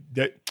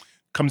that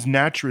comes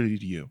naturally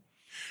to you.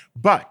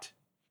 But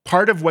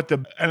part of what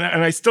and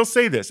I still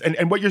say this,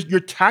 and what your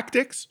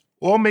tactics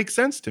all make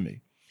sense to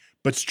me.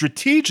 But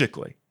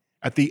strategically,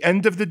 at the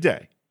end of the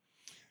day,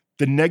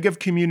 the Negev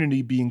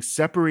community being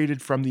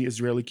separated from the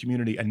Israeli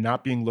community and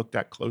not being looked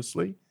at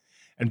closely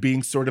and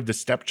being sort of the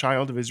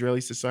stepchild of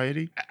Israeli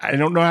society. I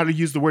don't know how to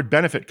use the word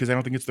benefit because I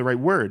don't think it's the right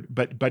word,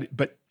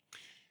 but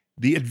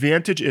the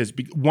advantage is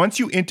once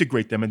you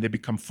integrate them and they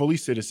become fully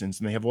citizens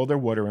and they have all their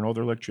water and all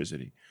their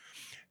electricity,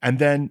 and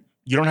then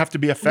you don't have to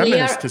be a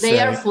feminist they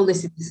are fully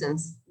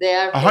citizens. They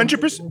are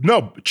 100%.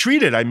 No,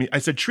 treated. I mean, I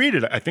said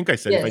treated. I think I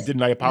said, yes. If I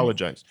didn't, I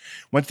apologize.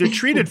 Yes. Once they're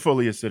treated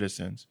fully as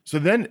citizens. So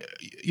then,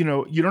 you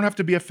don't have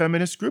to be a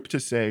feminist group to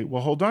say,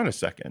 well, hold on a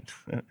second.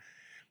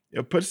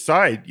 Put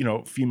aside,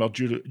 female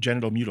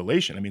genital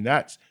mutilation. I mean,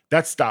 that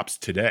stops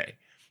today.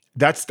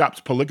 That stops,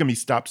 polygamy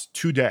stops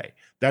today.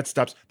 That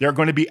stops. There are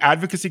going to be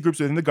advocacy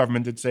groups within the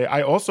government that say,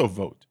 I also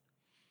vote.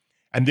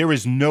 And there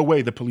is no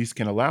way the police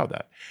can allow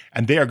that.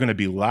 And they are going to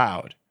be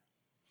loud.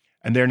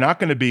 And they're not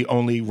going to be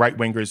only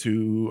right-wingers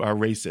who are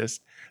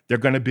racist. They're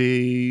going to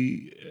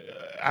be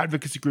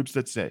advocacy groups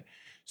that say.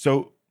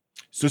 So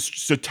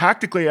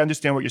tactically, I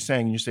understand what you're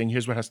saying. You're saying,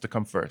 here's what has to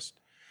come first.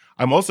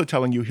 I'm also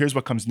telling you, here's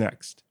what comes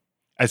next.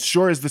 As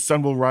sure as the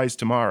sun will rise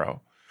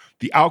tomorrow,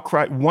 the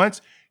outcry once,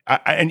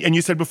 and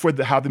you said before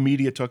how the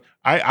media talk.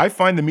 I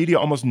find the media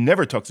almost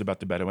never talks about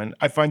the Bedouin.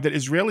 I find that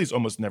Israelis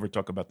almost never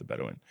talk about the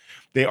Bedouin.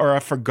 They are a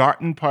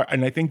forgotten part,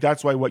 and I think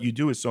that's why what you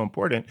do is so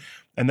important,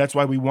 and that's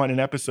why we want an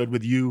episode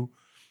with you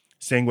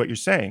saying what you're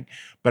saying.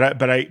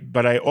 But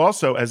I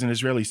also, as an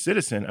Israeli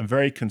citizen, I'm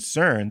very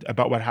concerned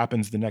about what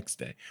happens the next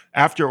day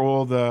after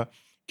all the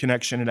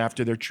connection and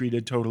after they're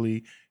treated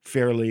totally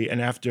fairly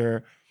and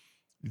after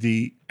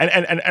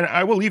and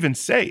I will even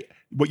say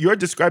what you're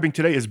describing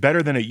today is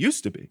better than it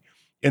used to be.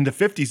 In the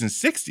 50s and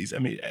 60s, I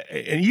mean,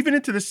 and even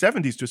into the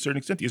 70s to a certain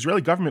extent, the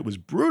Israeli government was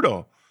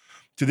brutal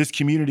to this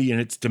community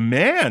and its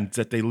demands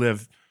that they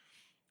live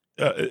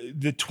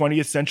the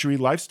 20th century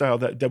lifestyle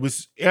that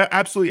was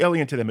absolutely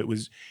alien to them.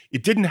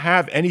 It didn't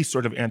have any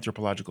sort of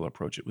anthropological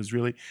approach. It was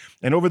really,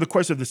 and over the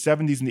course of the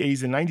 70s and the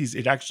 80s and 90s,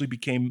 it actually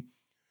became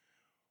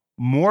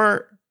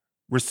more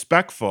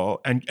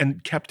respectful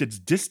and kept its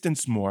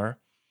distance more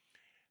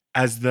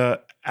as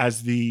the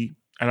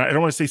and I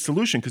don't want to say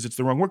solution because it's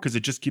the wrong word because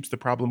it just keeps the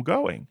problem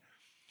going.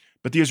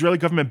 But the Israeli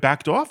government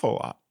backed off a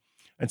lot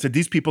and said,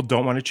 these people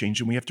don't want to change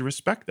and we have to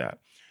respect that.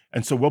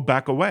 And so we'll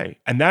back away.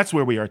 And that's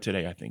where we are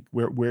today, I think.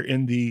 We're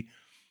in the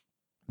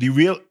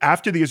real,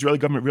 after the Israeli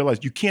government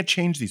realized you can't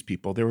change these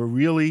people. They're a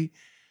really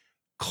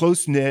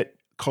close-knit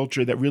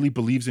culture that really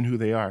believes in who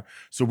they are.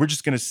 So we're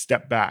just going to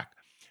step back.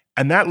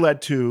 And that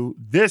led to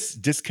this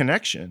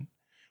disconnection,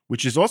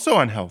 which is also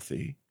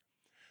unhealthy.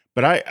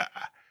 But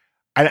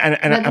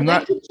I'm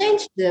not to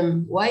change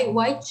them.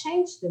 Why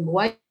change them?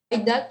 Why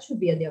that should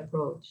be the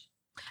approach?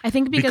 I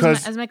think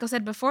because as Michael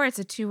said before, it's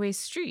a two-way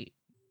street.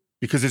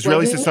 Because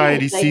Israeli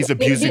society sees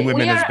abusing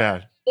women as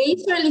bad. The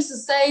Israeli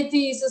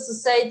society is a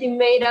society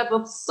made up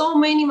of so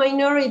many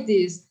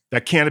minorities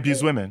that can't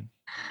abuse women.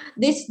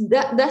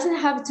 That doesn't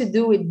have to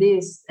do with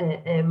this,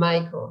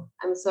 Michael.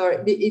 I'm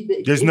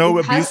sorry. There's no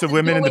abuse of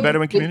women in the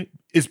Bedouin community?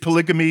 Is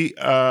polygamy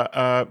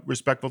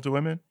respectful to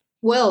women?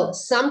 Well,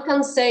 some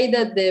can say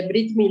that the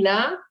Brit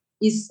Milah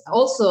is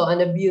also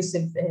an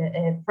abusive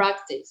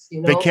practice.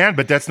 They can,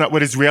 but that's not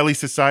what Israeli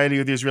society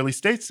or the Israeli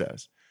state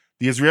says.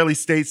 The Israeli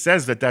state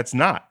says that that's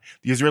not.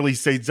 The Israeli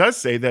state does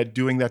say that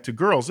doing that to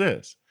girls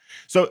is.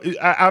 So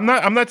I'm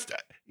not.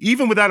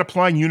 even without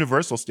applying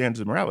universal standards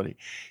of morality.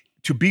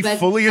 To be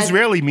fully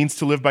Israeli means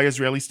to live by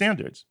Israeli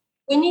standards.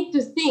 We need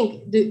to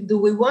think, do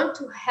we want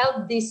to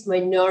help this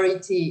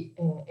minority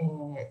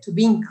to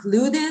be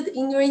included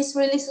in your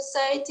Israeli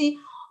society,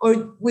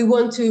 or we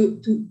want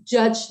to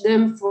judge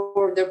them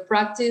for their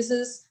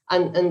practices,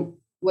 and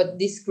what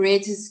this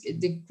creates is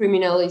the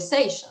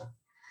criminalization.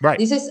 Right.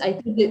 This is, I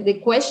think, the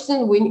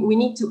question we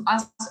need to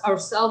ask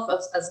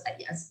ourselves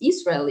as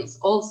Israelis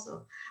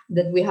also,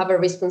 that we have a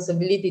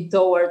responsibility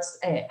towards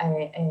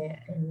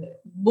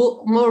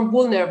more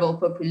vulnerable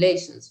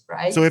populations,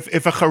 right? So if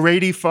a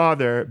Haredi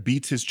father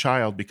beats his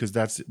child because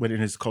that's what in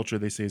his culture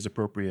they say is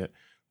appropriate,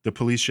 the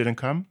police shouldn't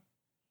come?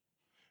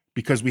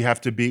 Because we have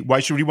to be,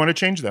 why should we want to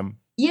change them?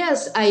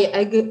 Yes, I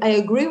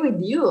agree with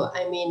you.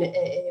 I mean,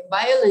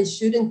 violence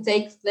shouldn't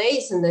take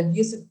place and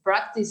abusive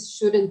practice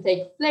shouldn't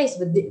take place,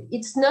 but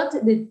it's not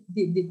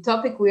the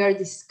topic we are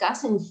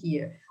discussing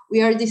here.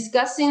 We are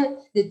discussing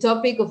the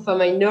topic of a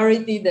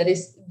minority that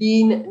is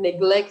being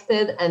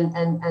neglected and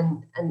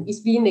is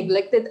being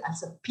neglected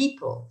as a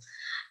people,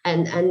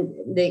 and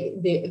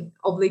the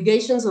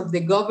obligations of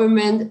the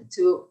government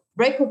to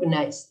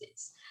recognize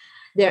this.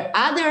 There are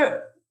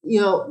other,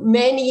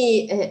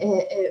 many.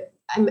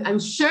 I'm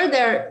sure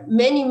there are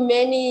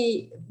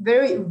many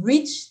very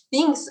rich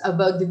things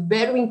about the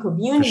Bedouin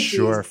communities.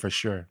 For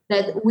sure.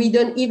 That we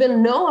don't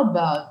even know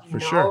about. For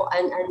sure.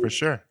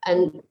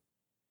 And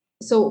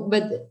so,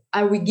 but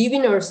are we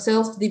giving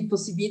ourselves the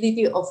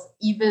possibility of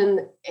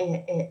even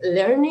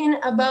learning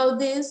about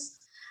this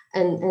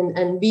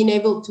and being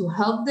able to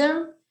help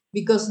them?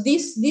 Because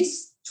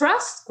this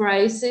trust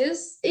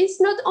crisis is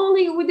not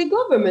only with the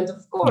government,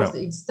 of course. No.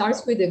 It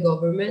starts with the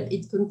government.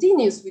 It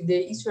continues with the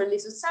Israeli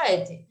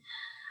society.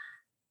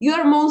 You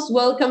are most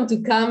welcome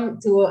to come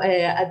to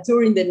a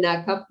tour in the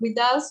Negev with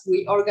us.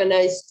 We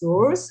organize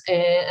tours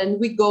and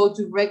we go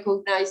to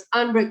recognized,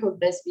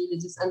 unrecognized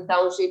villages and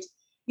townships.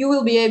 You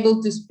will be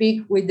able to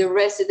speak with the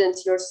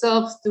residents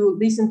yourselves, to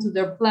listen to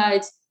their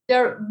plights.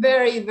 They're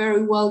very,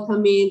 very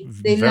welcoming.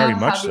 They very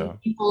love much having so.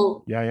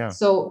 people. Yeah.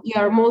 So you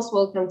are most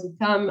welcome to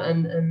come.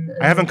 And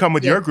I haven't come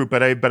with your group,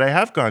 but I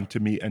have gone to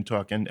meet and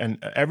talk. And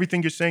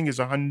everything you're saying is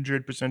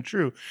 100%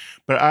 true.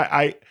 But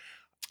I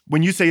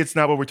when you say it's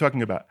not what we're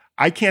talking about,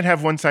 I can't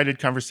have one-sided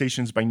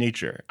conversations by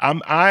nature.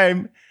 I'm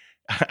not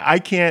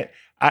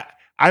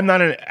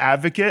an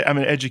advocate. I'm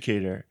an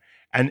educator.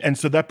 And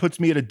so that puts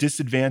me at a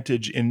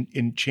disadvantage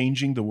in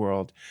changing the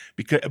world,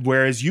 because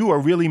whereas you are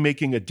really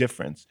making a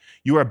difference.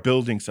 You are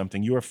building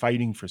something. You are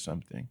fighting for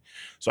something.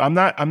 So I'm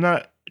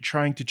not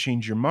trying to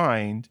change your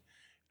mind,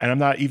 and I'm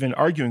not even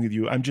arguing with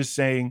you. I'm just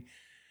saying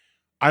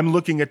I'm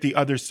looking at the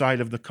other side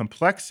of the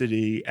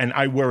complexity, and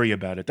I worry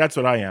about it. That's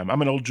what I am.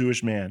 I'm an old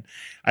Jewish man.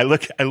 I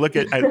look at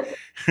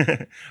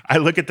I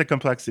look at the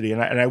complexity,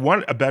 and I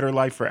want a better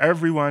life for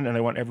everyone, and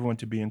I want everyone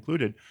to be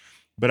included.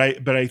 But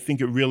I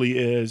think it really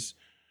is,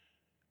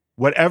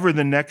 whatever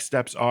the next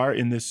steps are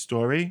in this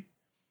story,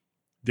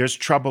 there's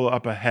trouble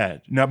up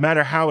ahead, no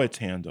matter how it's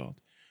handled.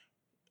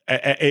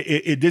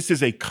 This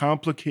is a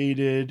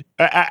complicated,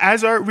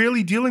 as are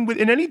really dealing with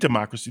in any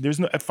democracy.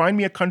 Find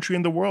me a country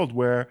in the world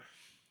where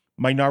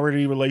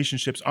minority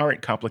relationships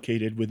aren't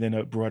complicated within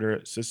a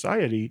broader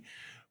society.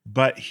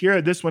 But here,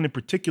 this one in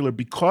particular,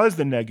 because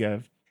the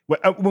Negev,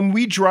 when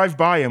we drive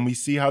by and we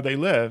see how they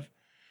live,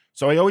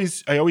 so I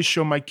always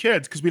show my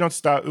kids, because we don't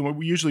stop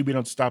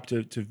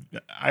to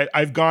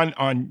I've gone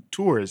on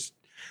tours,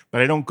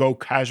 but I don't go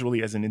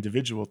casually as an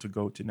individual to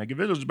go to Negev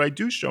villages, but I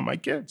do show my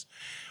kids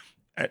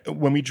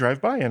when we drive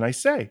by, and I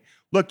say,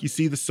 look, you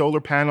see the solar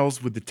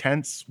panels with the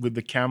tents, with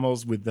the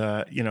camels, with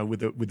the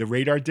with the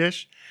radar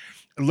dish.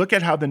 Look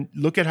at how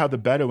the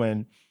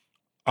Bedouin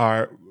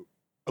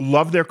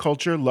love their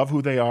culture, love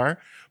who they are,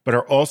 but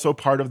are also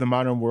part of the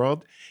modern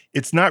world.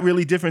 It's not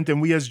really different than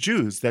we as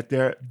Jews, that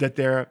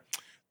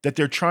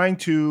they're trying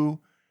to,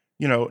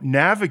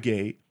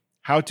 navigate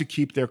how to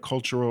keep their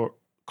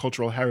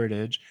cultural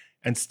heritage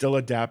and still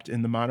adapt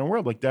in the modern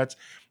world. Like that's,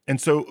 and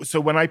so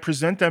when I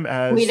present them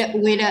as with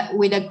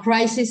a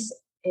crisis,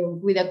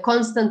 with a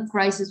constant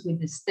crisis with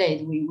the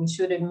state, we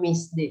shouldn't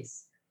miss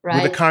this.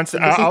 Right? With a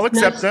constant, I'll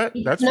accept that.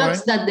 That's fine.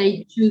 It's not that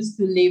they choose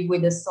to live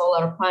with a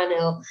solar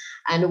panel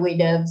and with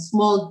a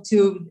small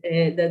tube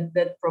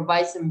that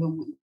provides them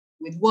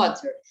with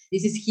water.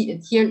 This is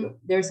here.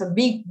 There's a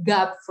big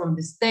gap from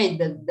the state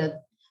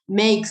that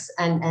makes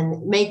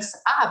and makes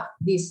up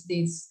this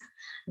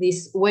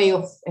way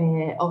of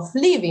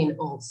living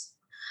also.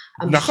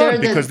 I'm sure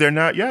because they're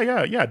not.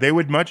 Yeah.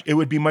 It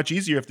would be much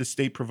easier if the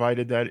state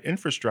provided that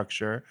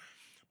infrastructure.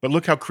 But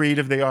look how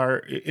creative they are.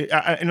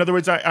 In other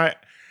words,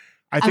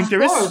 I think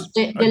there is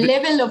the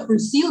level of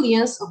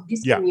resilience of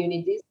these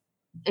communities.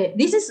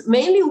 This is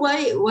mainly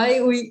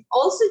why we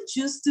also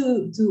choose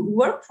to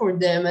work for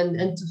them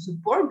and to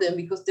support them,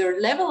 because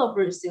their level of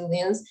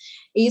resilience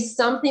is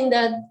something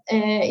that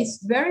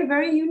is very,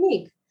 very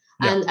unique.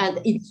 Yeah.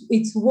 And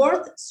it's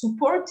worth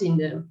supporting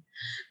them,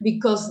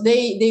 because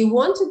they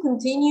want to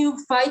continue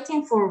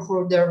fighting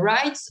for their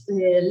rights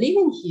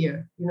living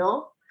here,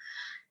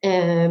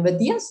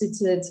 But yes,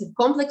 it's a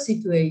complex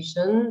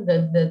situation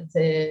that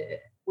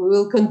we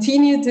will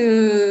continue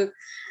to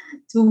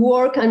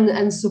work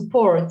and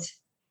support.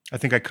 I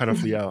think I cut off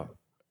Liel.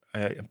 I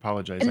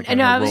apologize. I got And on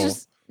no, a I was roll.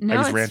 just I no,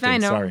 was it's ranting.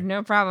 fine. No, Sorry.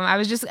 no problem. I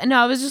was just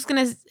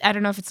gonna. I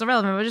don't know if it's still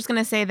relevant. But I was just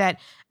gonna say that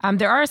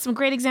there are some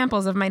great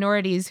examples of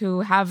minorities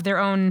who have their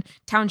own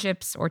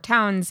townships or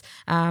towns.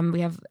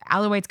 We have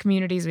Alawites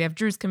communities, we have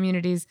Druze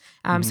communities.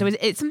 So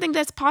it's something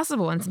that's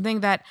possible, and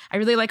something that I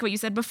really like what you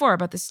said before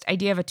about this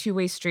idea of a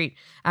two-way street,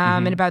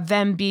 and about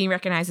them being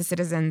recognized as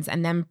citizens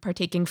and them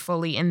partaking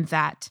fully in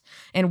that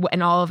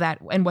and all of that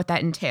and what that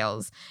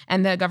entails,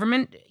 and the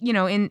government,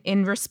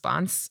 in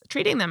response,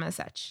 treating them as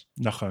such.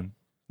 Nachon.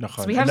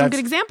 So we have some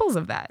good examples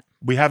of that.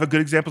 We have a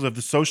good examples of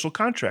the social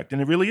contract,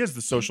 and it really is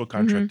the social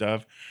contract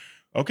of,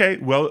 okay,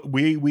 well,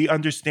 we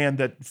understand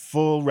that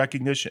full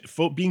recognition,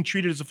 being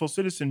treated as a full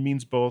citizen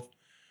means both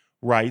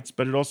rights,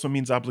 but it also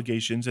means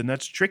obligations, and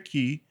that's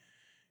tricky.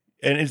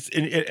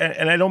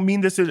 And I don't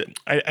mean this as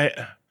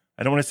I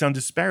don't want to sound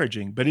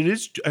disparaging, but it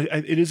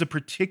is a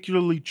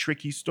particularly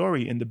tricky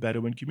story in the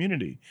Bedouin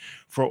community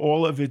for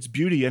all of its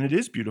beauty, and it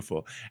is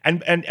beautiful.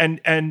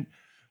 And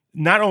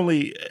not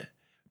only.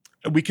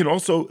 We can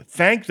also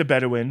thank the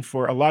Bedouin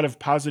for a lot of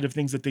positive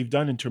things that they've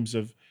done in terms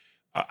of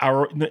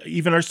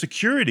even our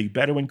security,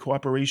 Bedouin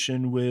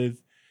cooperation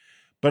with,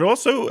 but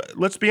also,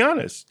 let's be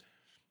honest,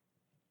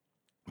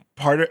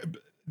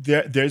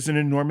 there's an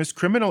enormous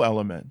criminal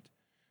element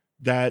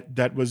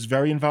that was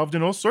very involved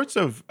in all sorts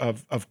of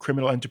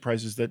criminal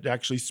enterprises that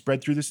actually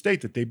spread through the state,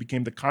 that they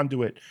became the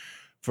conduit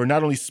for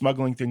not only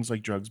smuggling things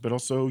like drugs, but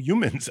also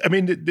humans. I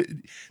mean,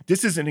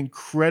 this is an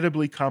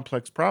incredibly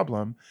complex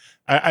problem.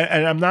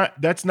 And I'm not,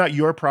 that's not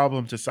your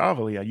problem to solve,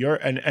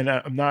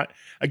 Aliyah. I'm not,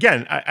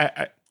 again,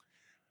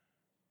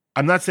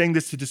 I'm not saying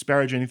this to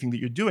disparage anything that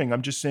you're doing.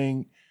 I'm just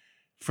saying,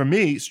 for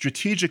me,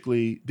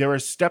 strategically, there are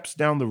steps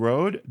down the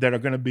road that are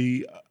going to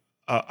be,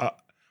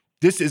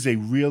 this is a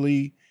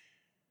really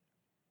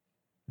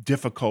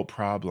difficult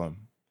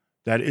problem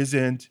that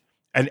isn't,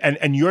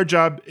 and your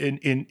job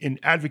in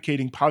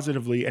advocating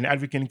positively and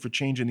advocating for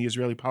change in the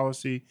Israeli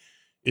policy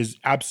is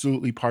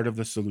absolutely part of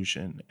the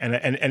solution.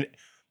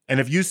 And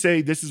if you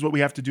say this is what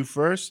we have to do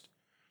first,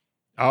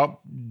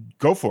 I'll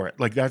go for it.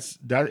 Like that.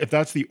 If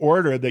that's the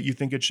order that you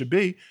think it should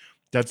be,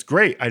 that's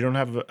great. I don't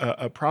have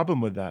a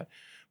problem with that.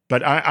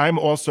 But I'm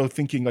also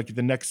thinking like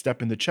the next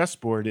step in the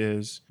chessboard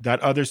is that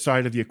other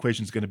side of the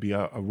equation is going to be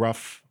a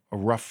rough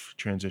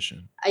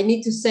transition. I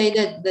need to say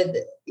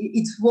that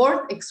it's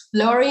worth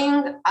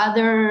exploring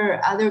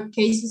other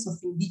cases of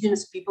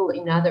indigenous people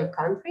in other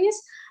countries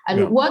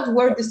and what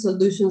were the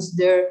solutions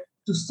there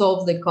to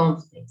solve the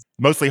conflicts.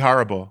 Mostly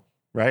horrible,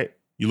 right?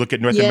 You look at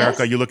North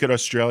America, you look at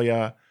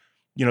Australia,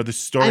 the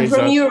stories. I'm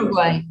from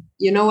Uruguay.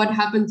 You know what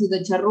happened to the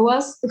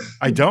Charruas?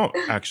 I don't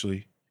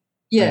actually.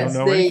 Yes,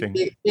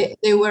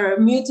 they were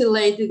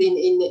mutilated in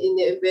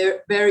the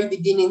very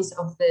beginnings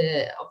of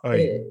the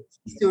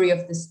history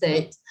of the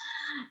state.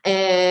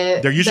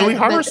 They're usually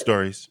horror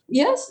stories.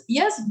 Yes,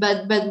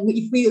 but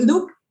if we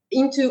look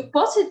into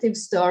positive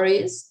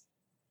stories,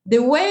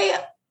 the way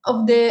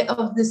of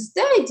the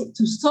state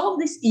to solve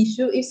this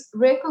issue is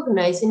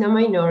recognizing a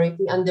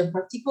minority and their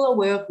particular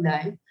way of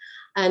life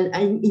and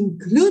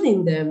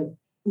including them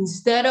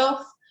instead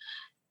of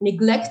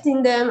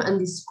neglecting them and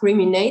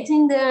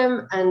discriminating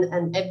them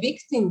and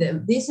evicting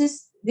them. This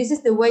is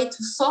the way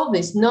to solve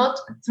this, not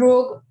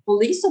through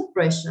police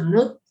oppression,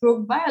 not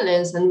through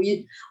violence. And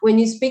when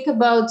you speak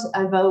about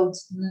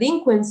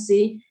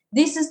delinquency,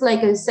 this is,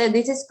 like I said,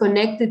 this is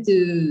connected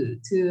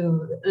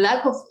to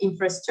lack of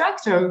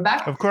infrastructure and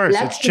of course,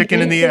 it's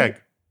chicken and the egg.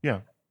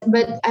 Yeah.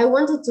 But I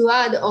wanted to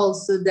add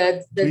also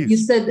that you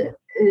said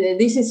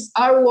this is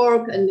our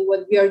work and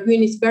what we are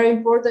doing is very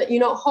important.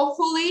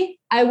 Hopefully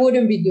I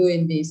wouldn't be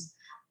doing this.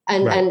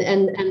 And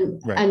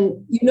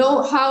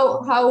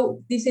how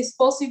this is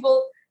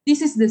possible.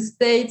 This is the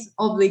state's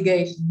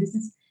obligation. This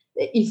is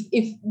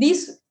if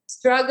this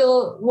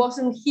struggle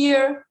wasn't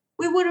here,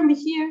 we wouldn't be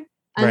here.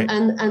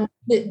 And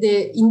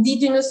the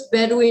indigenous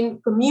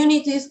Bedouin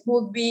communities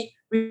would be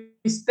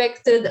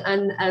respected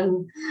and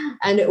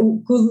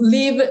could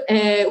live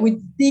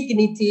with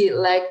dignity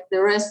like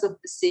the rest of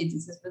the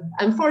citizens. But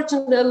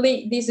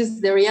unfortunately, this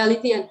is the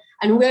reality,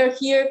 and we're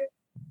here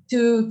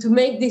to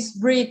make this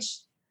bridge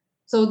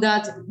so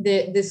that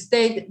the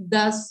state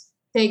does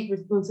take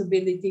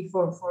responsibility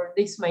for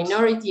this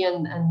minority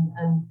and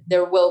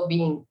their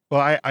well-being.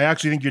 Well, I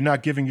actually think you're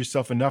not giving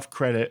yourself enough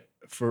credit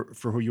for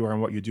who you are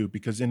and what you do,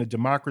 because in a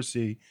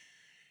democracy,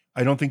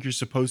 I don't think you're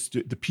supposed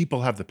to, the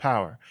people have the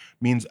power,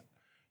 means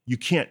you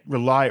can't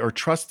rely or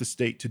trust the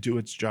state to do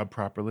its job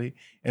properly.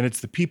 And it's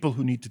the people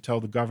who need to tell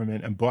the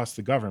government and boss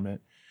the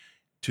government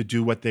to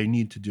do what they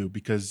need to do.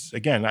 Because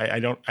again,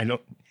 I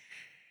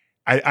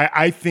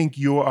think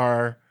you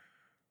are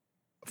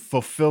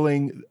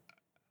fulfilling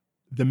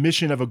the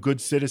mission of a good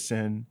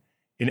citizen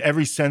in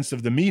every sense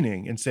of the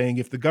meaning, and saying,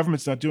 if the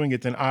government's not doing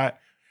it, then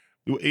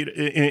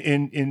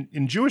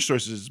in Jewish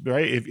sources,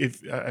 right?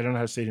 If I don't know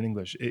how to say it in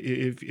English,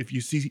 if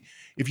you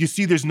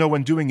see there's no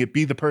one doing it,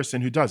 be the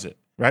person who does it,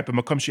 right? But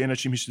makom she'en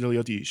hashim yishtadel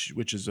liot ish,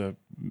 which is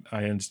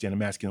I understand a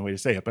masculine way to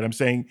say it, but I'm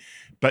saying,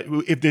 but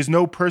if there's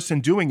no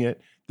person doing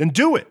it, then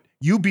do it.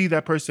 You be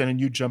that person and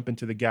you jump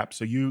into the gap.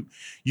 So you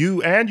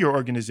and your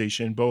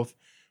organization both,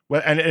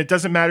 well, and it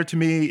doesn't matter to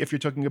me if you're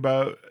talking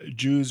about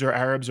Jews or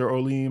Arabs or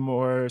Olim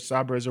or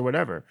Sabras or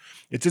whatever.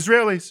 It's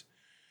Israelis.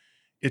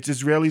 It's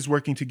Israelis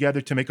working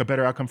together to make a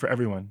better outcome for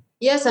everyone.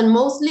 Yes, and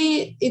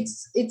mostly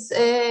it's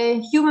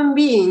human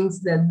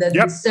beings that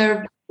Yep.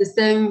 deserve the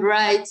same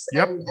rights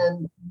Yep.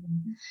 and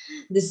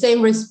the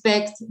same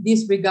respect,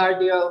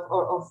 disregarding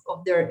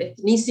of their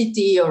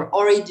ethnicity or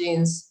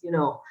origins.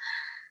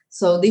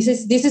 So this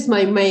is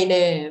my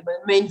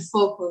main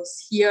focus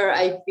here.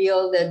 I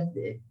feel that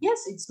yes,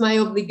 it's my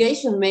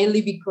obligation,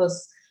 mainly because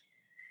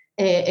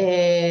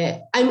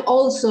I'm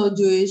also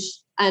Jewish,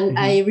 and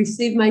I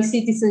received my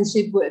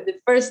citizenship the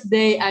first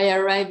day I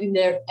arrived in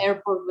the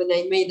airport when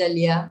I made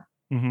Aliyah.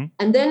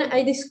 And then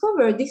I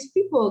discovered these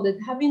people that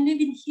have been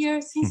living here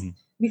since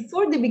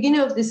before the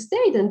beginning of the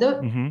state, and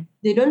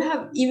they don't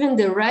have even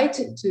the right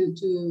to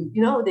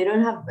they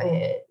don't have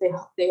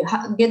they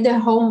get their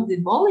home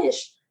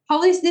demolished.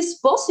 How is this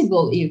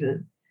possible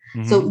even?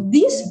 So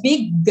this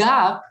big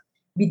gap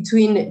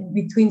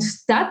between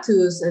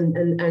status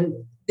and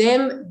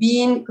them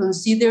being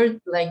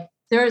considered like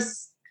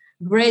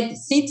third-grade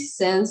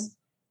citizens,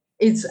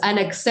 it's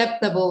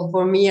unacceptable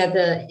for me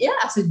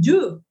as a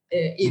Jew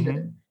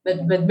even,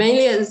 but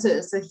mainly as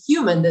a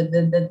human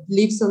that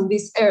lives on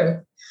this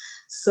earth.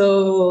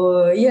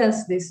 So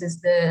yes, this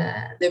is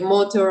the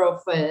motor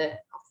of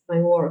my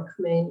work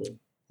mainly.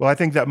 Well, I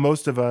think that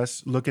most of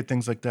us look at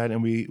things like that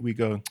and we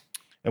go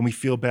and we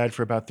feel bad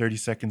for about 30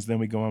 seconds, then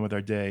we go on with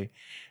our day.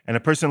 And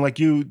a person like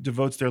you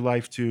devotes their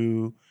life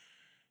to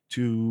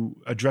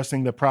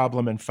addressing the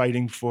problem and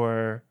fighting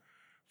for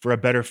a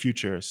better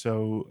future.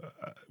 So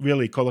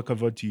really, kol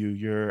hakavod to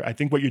you. I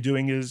think what you're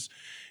doing is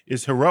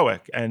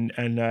heroic, and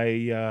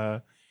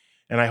I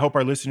hope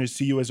our listeners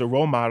see you as a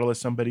role model,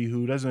 as somebody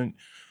who doesn't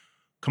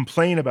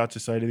complain about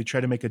society. They try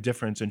to make a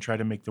difference and try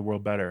to make the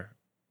world better.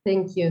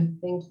 Thank you.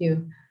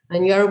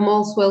 And you are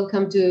most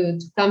welcome to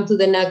come to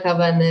the Negev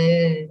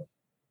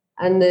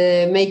and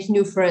make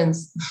new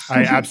friends.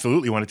 I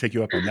absolutely want to take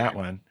you up on that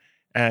one.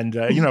 And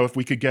if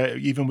we could get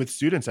even with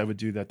students, I would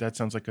do that. That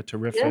sounds like a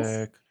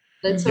terrific.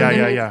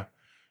 Yes,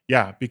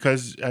 yeah.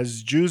 Because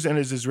as Jews and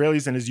as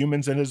Israelis and as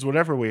humans and as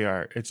whatever we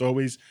are, it's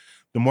always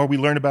the more we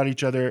learn about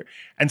each other,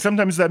 and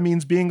sometimes that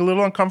means being a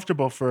little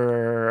uncomfortable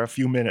for a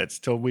few minutes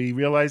till we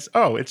realize,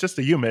 oh, it's just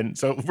a human,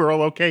 so we're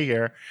all okay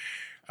here.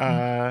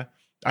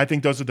 I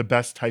think those are the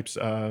best types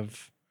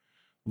of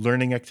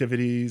learning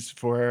activities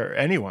for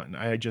anyone.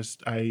 I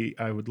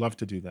would love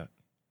to do that.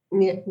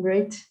 Yeah,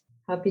 great.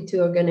 Happy to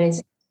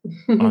organize.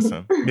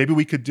 Awesome. Maybe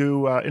we could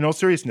do, in all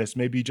seriousness,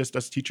 maybe just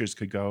us teachers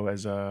could go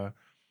as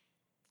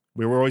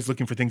we were always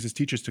looking for things as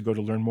teachers to go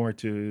to learn more,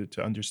 to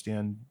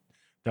understand.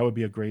 That would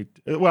be a great,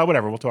 well,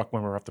 whatever. We'll talk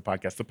when we're off the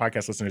podcast. The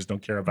podcast listeners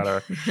don't care about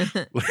our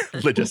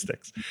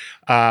logistics.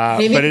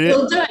 Maybe but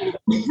they'll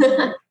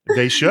join.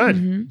 They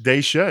should. They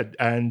should.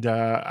 And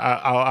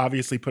I'll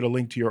obviously put a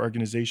link to your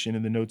organization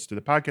in the notes to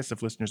the podcast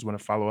if listeners want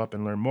to follow up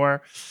and learn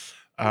more.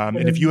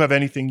 And if you have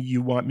anything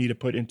you want me to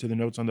put into the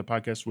notes on the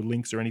podcast with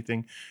links or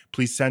anything,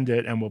 please send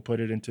it and we'll put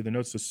it into the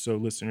notes so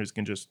listeners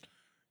can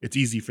it's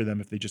easy for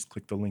them if they just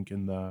click the link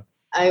in the...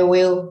 I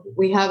will.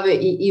 We have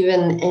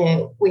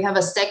we have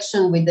a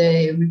section with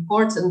the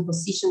reports and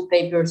position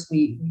papers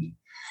we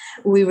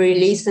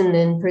release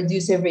and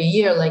produce every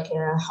year, like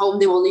a home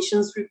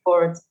demolitions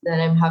report that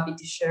I'm happy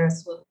to share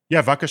as well.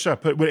 Yeah, vakasha.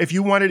 But if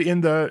you want it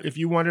on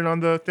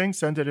the thing,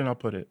 send it and I'll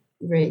put it.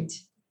 Great.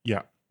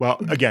 Yeah. Well,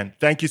 again,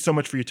 thank you so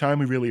much for your time.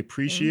 We really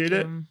appreciate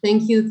it.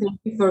 Thank you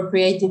for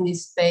creating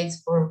this space,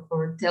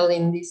 for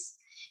telling these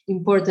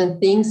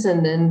important things,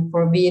 and then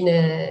for being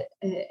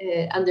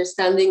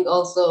understanding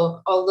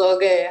also, although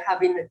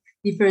having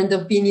different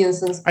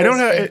opinions and I don't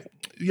have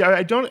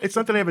it's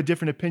not that I have a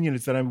different opinion,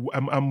 it's that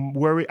I'm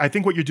worried. I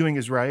think what you're doing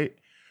is right.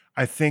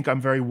 I think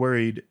I'm very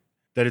worried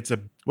that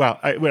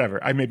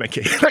whatever. I made my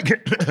case.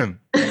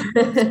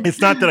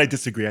 It's not that I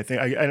disagree. I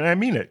think and I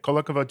mean it. Kol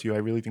hakavod to you. I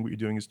really think what you're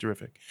doing is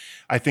terrific.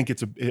 I think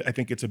it's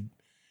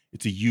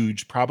a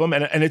huge problem,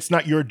 and it's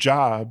not your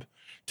job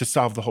to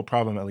solve the whole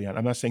problem, Eliane.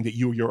 I'm not saying that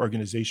you or your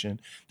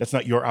organization, that's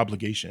not your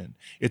obligation.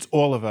 It's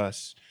all of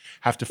us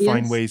have to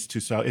find ways to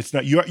solve. It's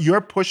not,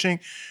 you're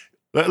pushing.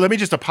 Let me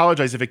just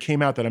apologize if it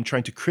came out that I'm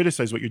trying to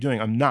criticize what you're doing.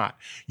 I'm not.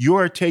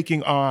 You're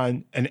taking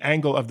on an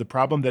angle of the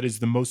problem that is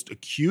the most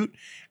acute,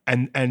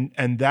 and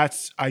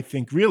that's, I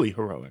think, really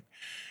heroic.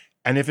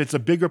 And if it's a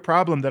bigger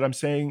problem that I'm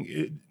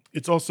saying,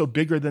 it's also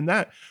bigger than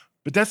that.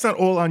 But that's not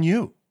all on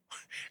you.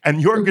 And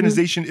your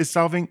organization is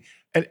solving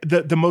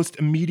the most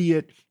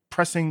immediate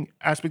pressing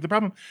aspect of the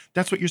problem.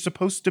 That's what you're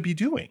supposed to be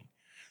doing.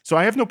 So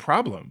I have no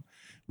problem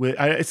with.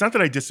 It's not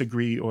that I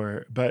disagree,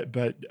 but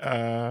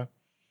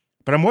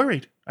But I'm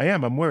worried.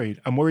 I'm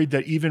worried. I'm worried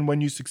that even when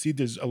you succeed,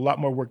 there's a lot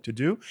more work to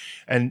do.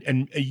 And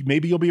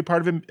maybe you'll be a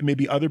part of it.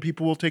 Maybe other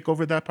people will take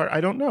over that part.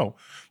 I don't know.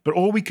 But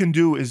all we can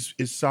do is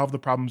solve the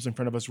problems in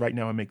front of us right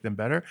now and make them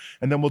better.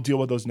 And then we'll deal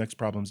with those next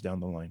problems down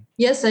the line.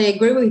 Yes, I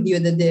agree with you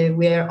that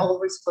we are all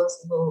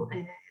responsible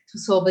to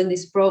solving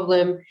this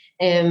problem.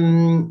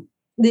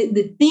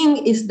 The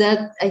thing is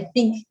that I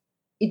think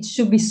it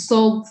should be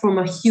solved from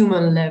a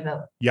human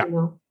level. Yeah. You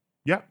know?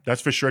 Yeah,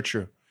 that's for sure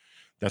true.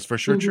 That's for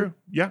sure true.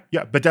 Yeah.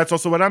 But that's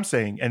also what I'm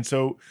saying. And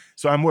so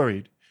I'm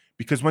worried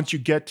because once you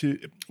get to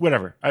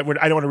whatever, I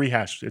don't want to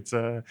rehash. It's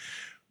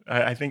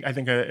I think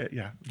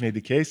made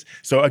the case.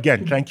 So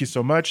again, thank you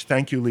so much.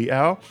 Thank you,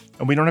 Liel.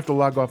 And we don't have to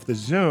log off the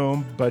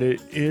Zoom, but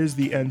it is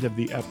the end of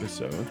the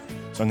episode.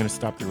 So I'm going to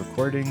stop the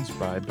recordings.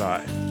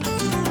 Bye-bye.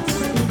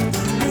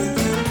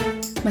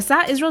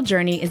 Masa Israel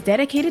Journey is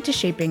dedicated to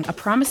shaping a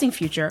promising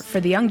future for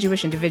the young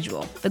Jewish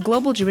individual, the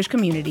global Jewish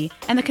community,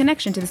 and the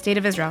connection to the State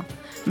of Israel.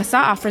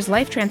 Masa offers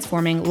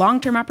life-transforming,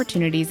 long-term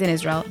opportunities in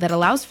Israel that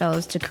allows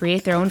fellows to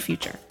create their own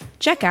future.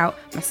 Check out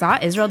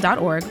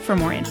masaisrael.org for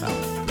more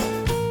info.